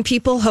 he's giving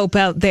people hope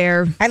out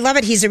there. I love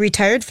it. He's a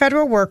retired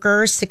federal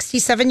worker,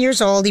 67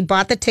 years old. He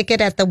bought the ticket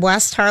at the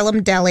West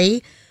Harlem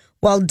Deli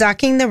while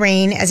ducking the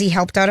rain as he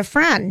helped out a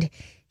friend.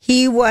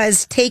 He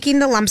was taking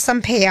the lump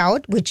sum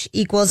payout, which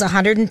equals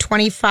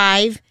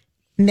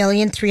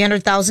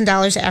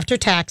 $125,300,000 after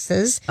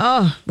taxes,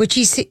 which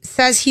he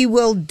says he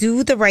will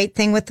do the right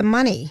thing with the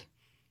money.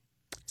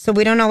 So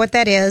we don't know what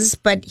that is,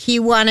 but he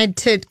wanted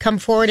to come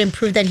forward and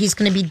prove that he's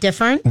going to be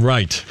different.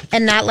 Right.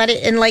 And not let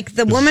it, and like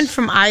the woman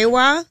from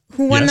Iowa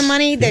who won the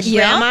money, that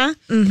grandma,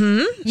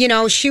 you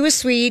know, she was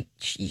sweet.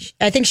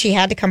 I think she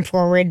had to come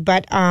forward,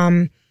 but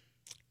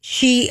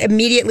she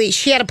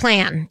had a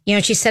plan. You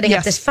know, she's setting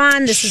up this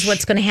fund. This is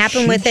what's going to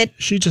happen with it.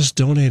 She just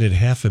donated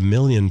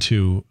 $500,000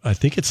 to, I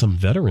think it's some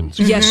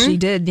veterans. Yes, she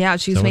did. Yeah,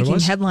 she's making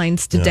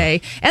headlines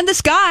today. And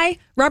this guy,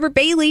 Robert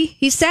Bailey,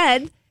 he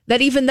said that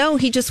even though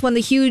he just won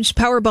the huge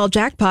Powerball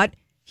jackpot,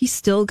 he's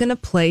still going to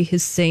play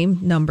his same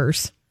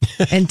numbers.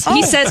 And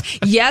he says,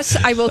 yes,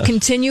 I will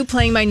continue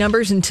playing my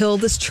numbers until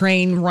this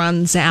train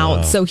runs out.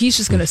 Wow. So he's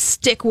just going to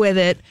stick with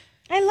it.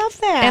 I love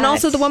that. And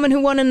also the woman who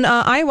won in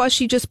Iowa,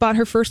 she just bought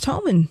her first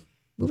home and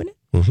moving it.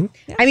 Mm-hmm.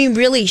 I mean,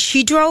 really,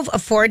 she drove a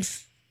Ford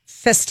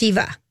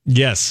Festiva.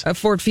 Yes. A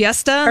Ford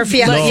Fiesta? Or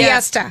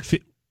Fiesta.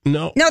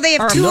 No. No, they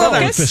have two of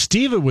them.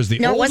 Festiva was the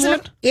No, old it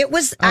wasn't. one? It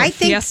was, I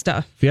think.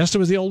 Fiesta. Fiesta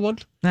was the old one?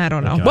 I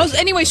don't know. Okay. Well,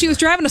 anyway, she was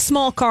driving a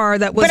small car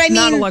that was But I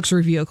not a mean-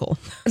 luxury vehicle.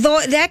 Though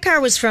that car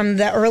was from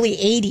the early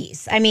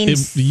 80s. I mean,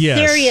 Yes.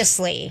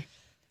 seriously.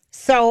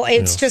 So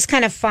it's just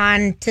kind of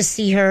fun to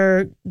see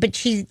her, but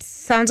she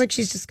sounds like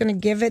she's just going to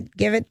give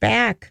it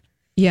back.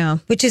 Yeah.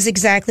 Which is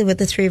exactly what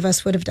the three of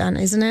us would have done,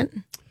 isn't it?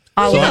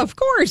 Yeah, of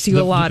course. You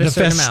allowed a The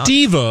certain amount.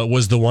 Festiva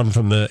was the one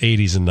from the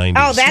 80s and 90s.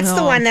 Oh, that's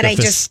the one that I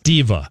just...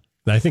 Festiva.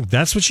 I think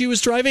that's what she was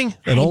driving?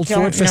 An old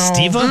Ford don't know.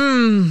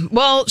 Festiva?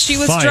 Well, she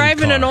was Fine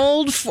driving car. an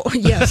old,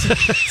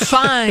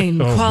 fine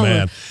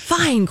man.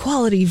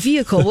 quality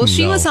vehicle. Well,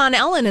 she No. was on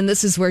Ellen, and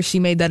this is where she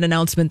made that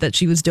announcement that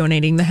she was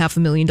donating the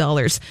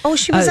 $500,000. Oh,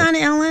 she was on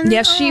Ellen?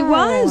 Yes, she Oh.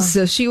 was.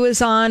 So she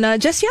was on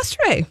just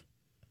yesterday.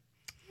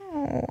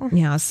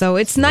 Yeah, so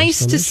it's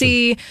nice to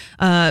see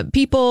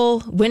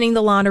people winning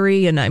the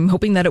lottery, and I'm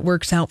hoping that it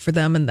works out for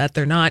them and that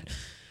they're not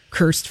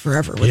cursed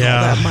forever with all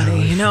that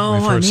money. You know,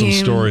 We've heard some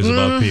stories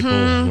about people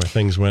mhm. where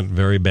things went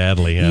very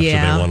badly after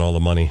Yeah. they won all the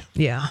money.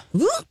 Yeah.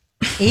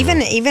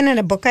 Even in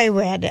a book I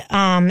read,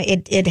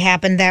 it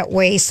happened that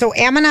way. So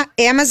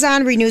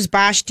Amazon renews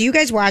Bosch. Do you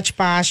guys watch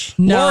Bosch?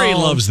 Lori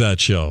loves that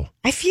show.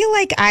 I feel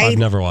like I've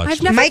never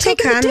watched it. Michael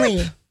taken a dip.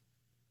 Conley.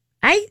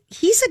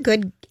 He's a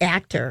good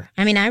actor.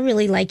 I mean, I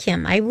really like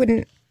him. I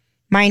wouldn't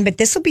mind, but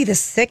this will be the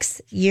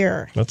 6th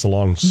year. That's a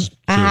long series.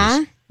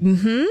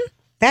 Mm-hmm.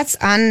 That's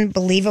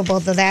unbelievable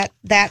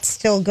that's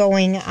still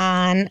going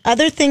on.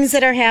 Other things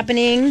that are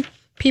happening,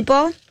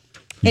 people?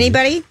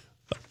 Anybody?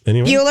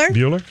 Anyone? Bueller?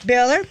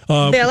 Bueller?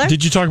 Bueller?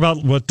 Did you talk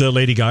about what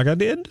Lady Gaga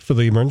did for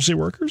the emergency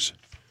workers?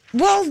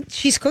 Well,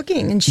 she's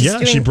cooking and she's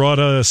doing... she brought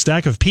a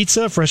stack of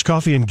pizza, fresh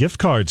coffee, and gift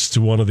cards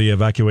to one of the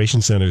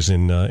evacuation centers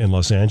in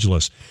Los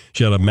Angeles.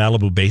 She had a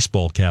Malibu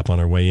baseball cap on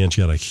her way in.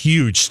 She had a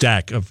huge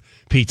stack of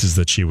pizzas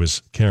that she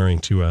was carrying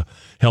to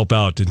help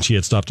out, and she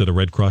had stopped at a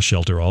Red Cross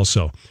shelter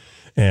also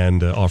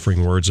and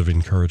offering words of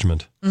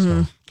encouragement.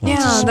 So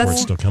lots of support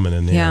still coming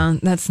in there. Yeah,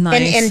 that's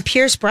nice. And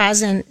Pierce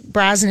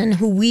Brosnan,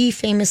 who we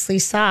famously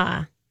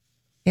saw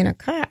in a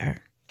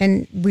car.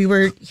 And we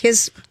were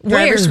his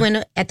driver's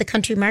win at the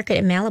country market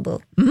in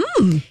Malibu.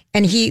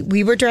 And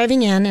we were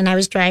driving in, and I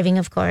was driving,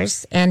 of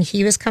course, and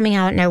he was coming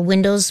out, and our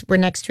windows were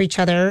next to each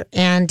other,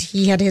 and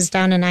he had his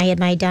down, and I had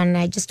my down, and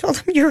I just told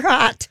him, "You're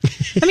hot."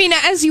 I mean,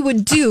 as you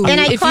would do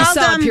if you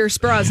saw Pierce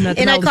Brosnan at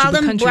the and Malibu I called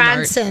him Country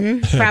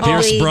Bronson. Mart. Probably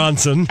Pierce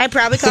Bronson. I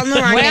probably called him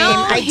the wrong name.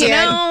 I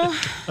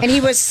did. And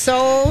he was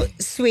so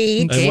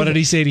sweet. And what did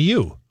he say to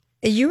you?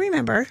 You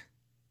remember?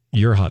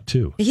 You're hot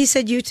too. He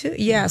said you too.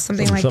 Yeah,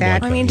 something like Something that.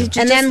 like that, I mean, did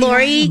you and just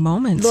then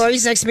moments?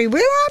 Lori's next to me.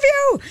 We love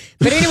you.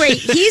 But anyway,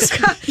 he's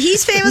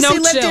famously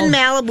lived chill. in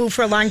Malibu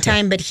for a long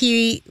time, but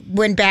he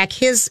went back.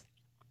 His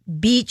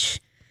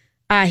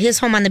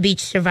home on the beach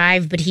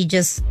survived, but he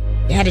just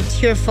had a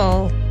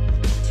tearful,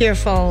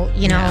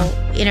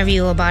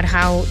 interview about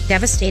how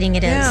devastating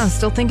it is. Yeah,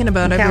 still thinking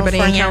about everybody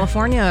in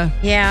California.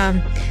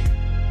 Yeah.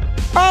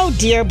 Oh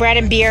dear, bread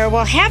and beer.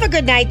 Well, have a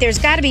good night. There's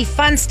got to be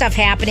fun stuff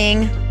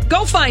happening.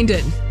 Go find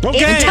it.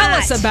 Okay. And tell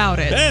us about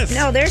it. Yes.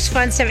 No, there's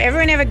fun stuff.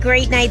 Everyone have a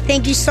great night.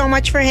 Thank you so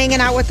much for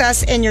hanging out with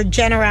us and your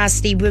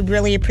generosity. We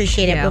really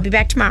appreciate it. Yeah. We'll be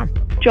back tomorrow.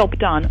 Job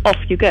done. Off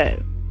you go.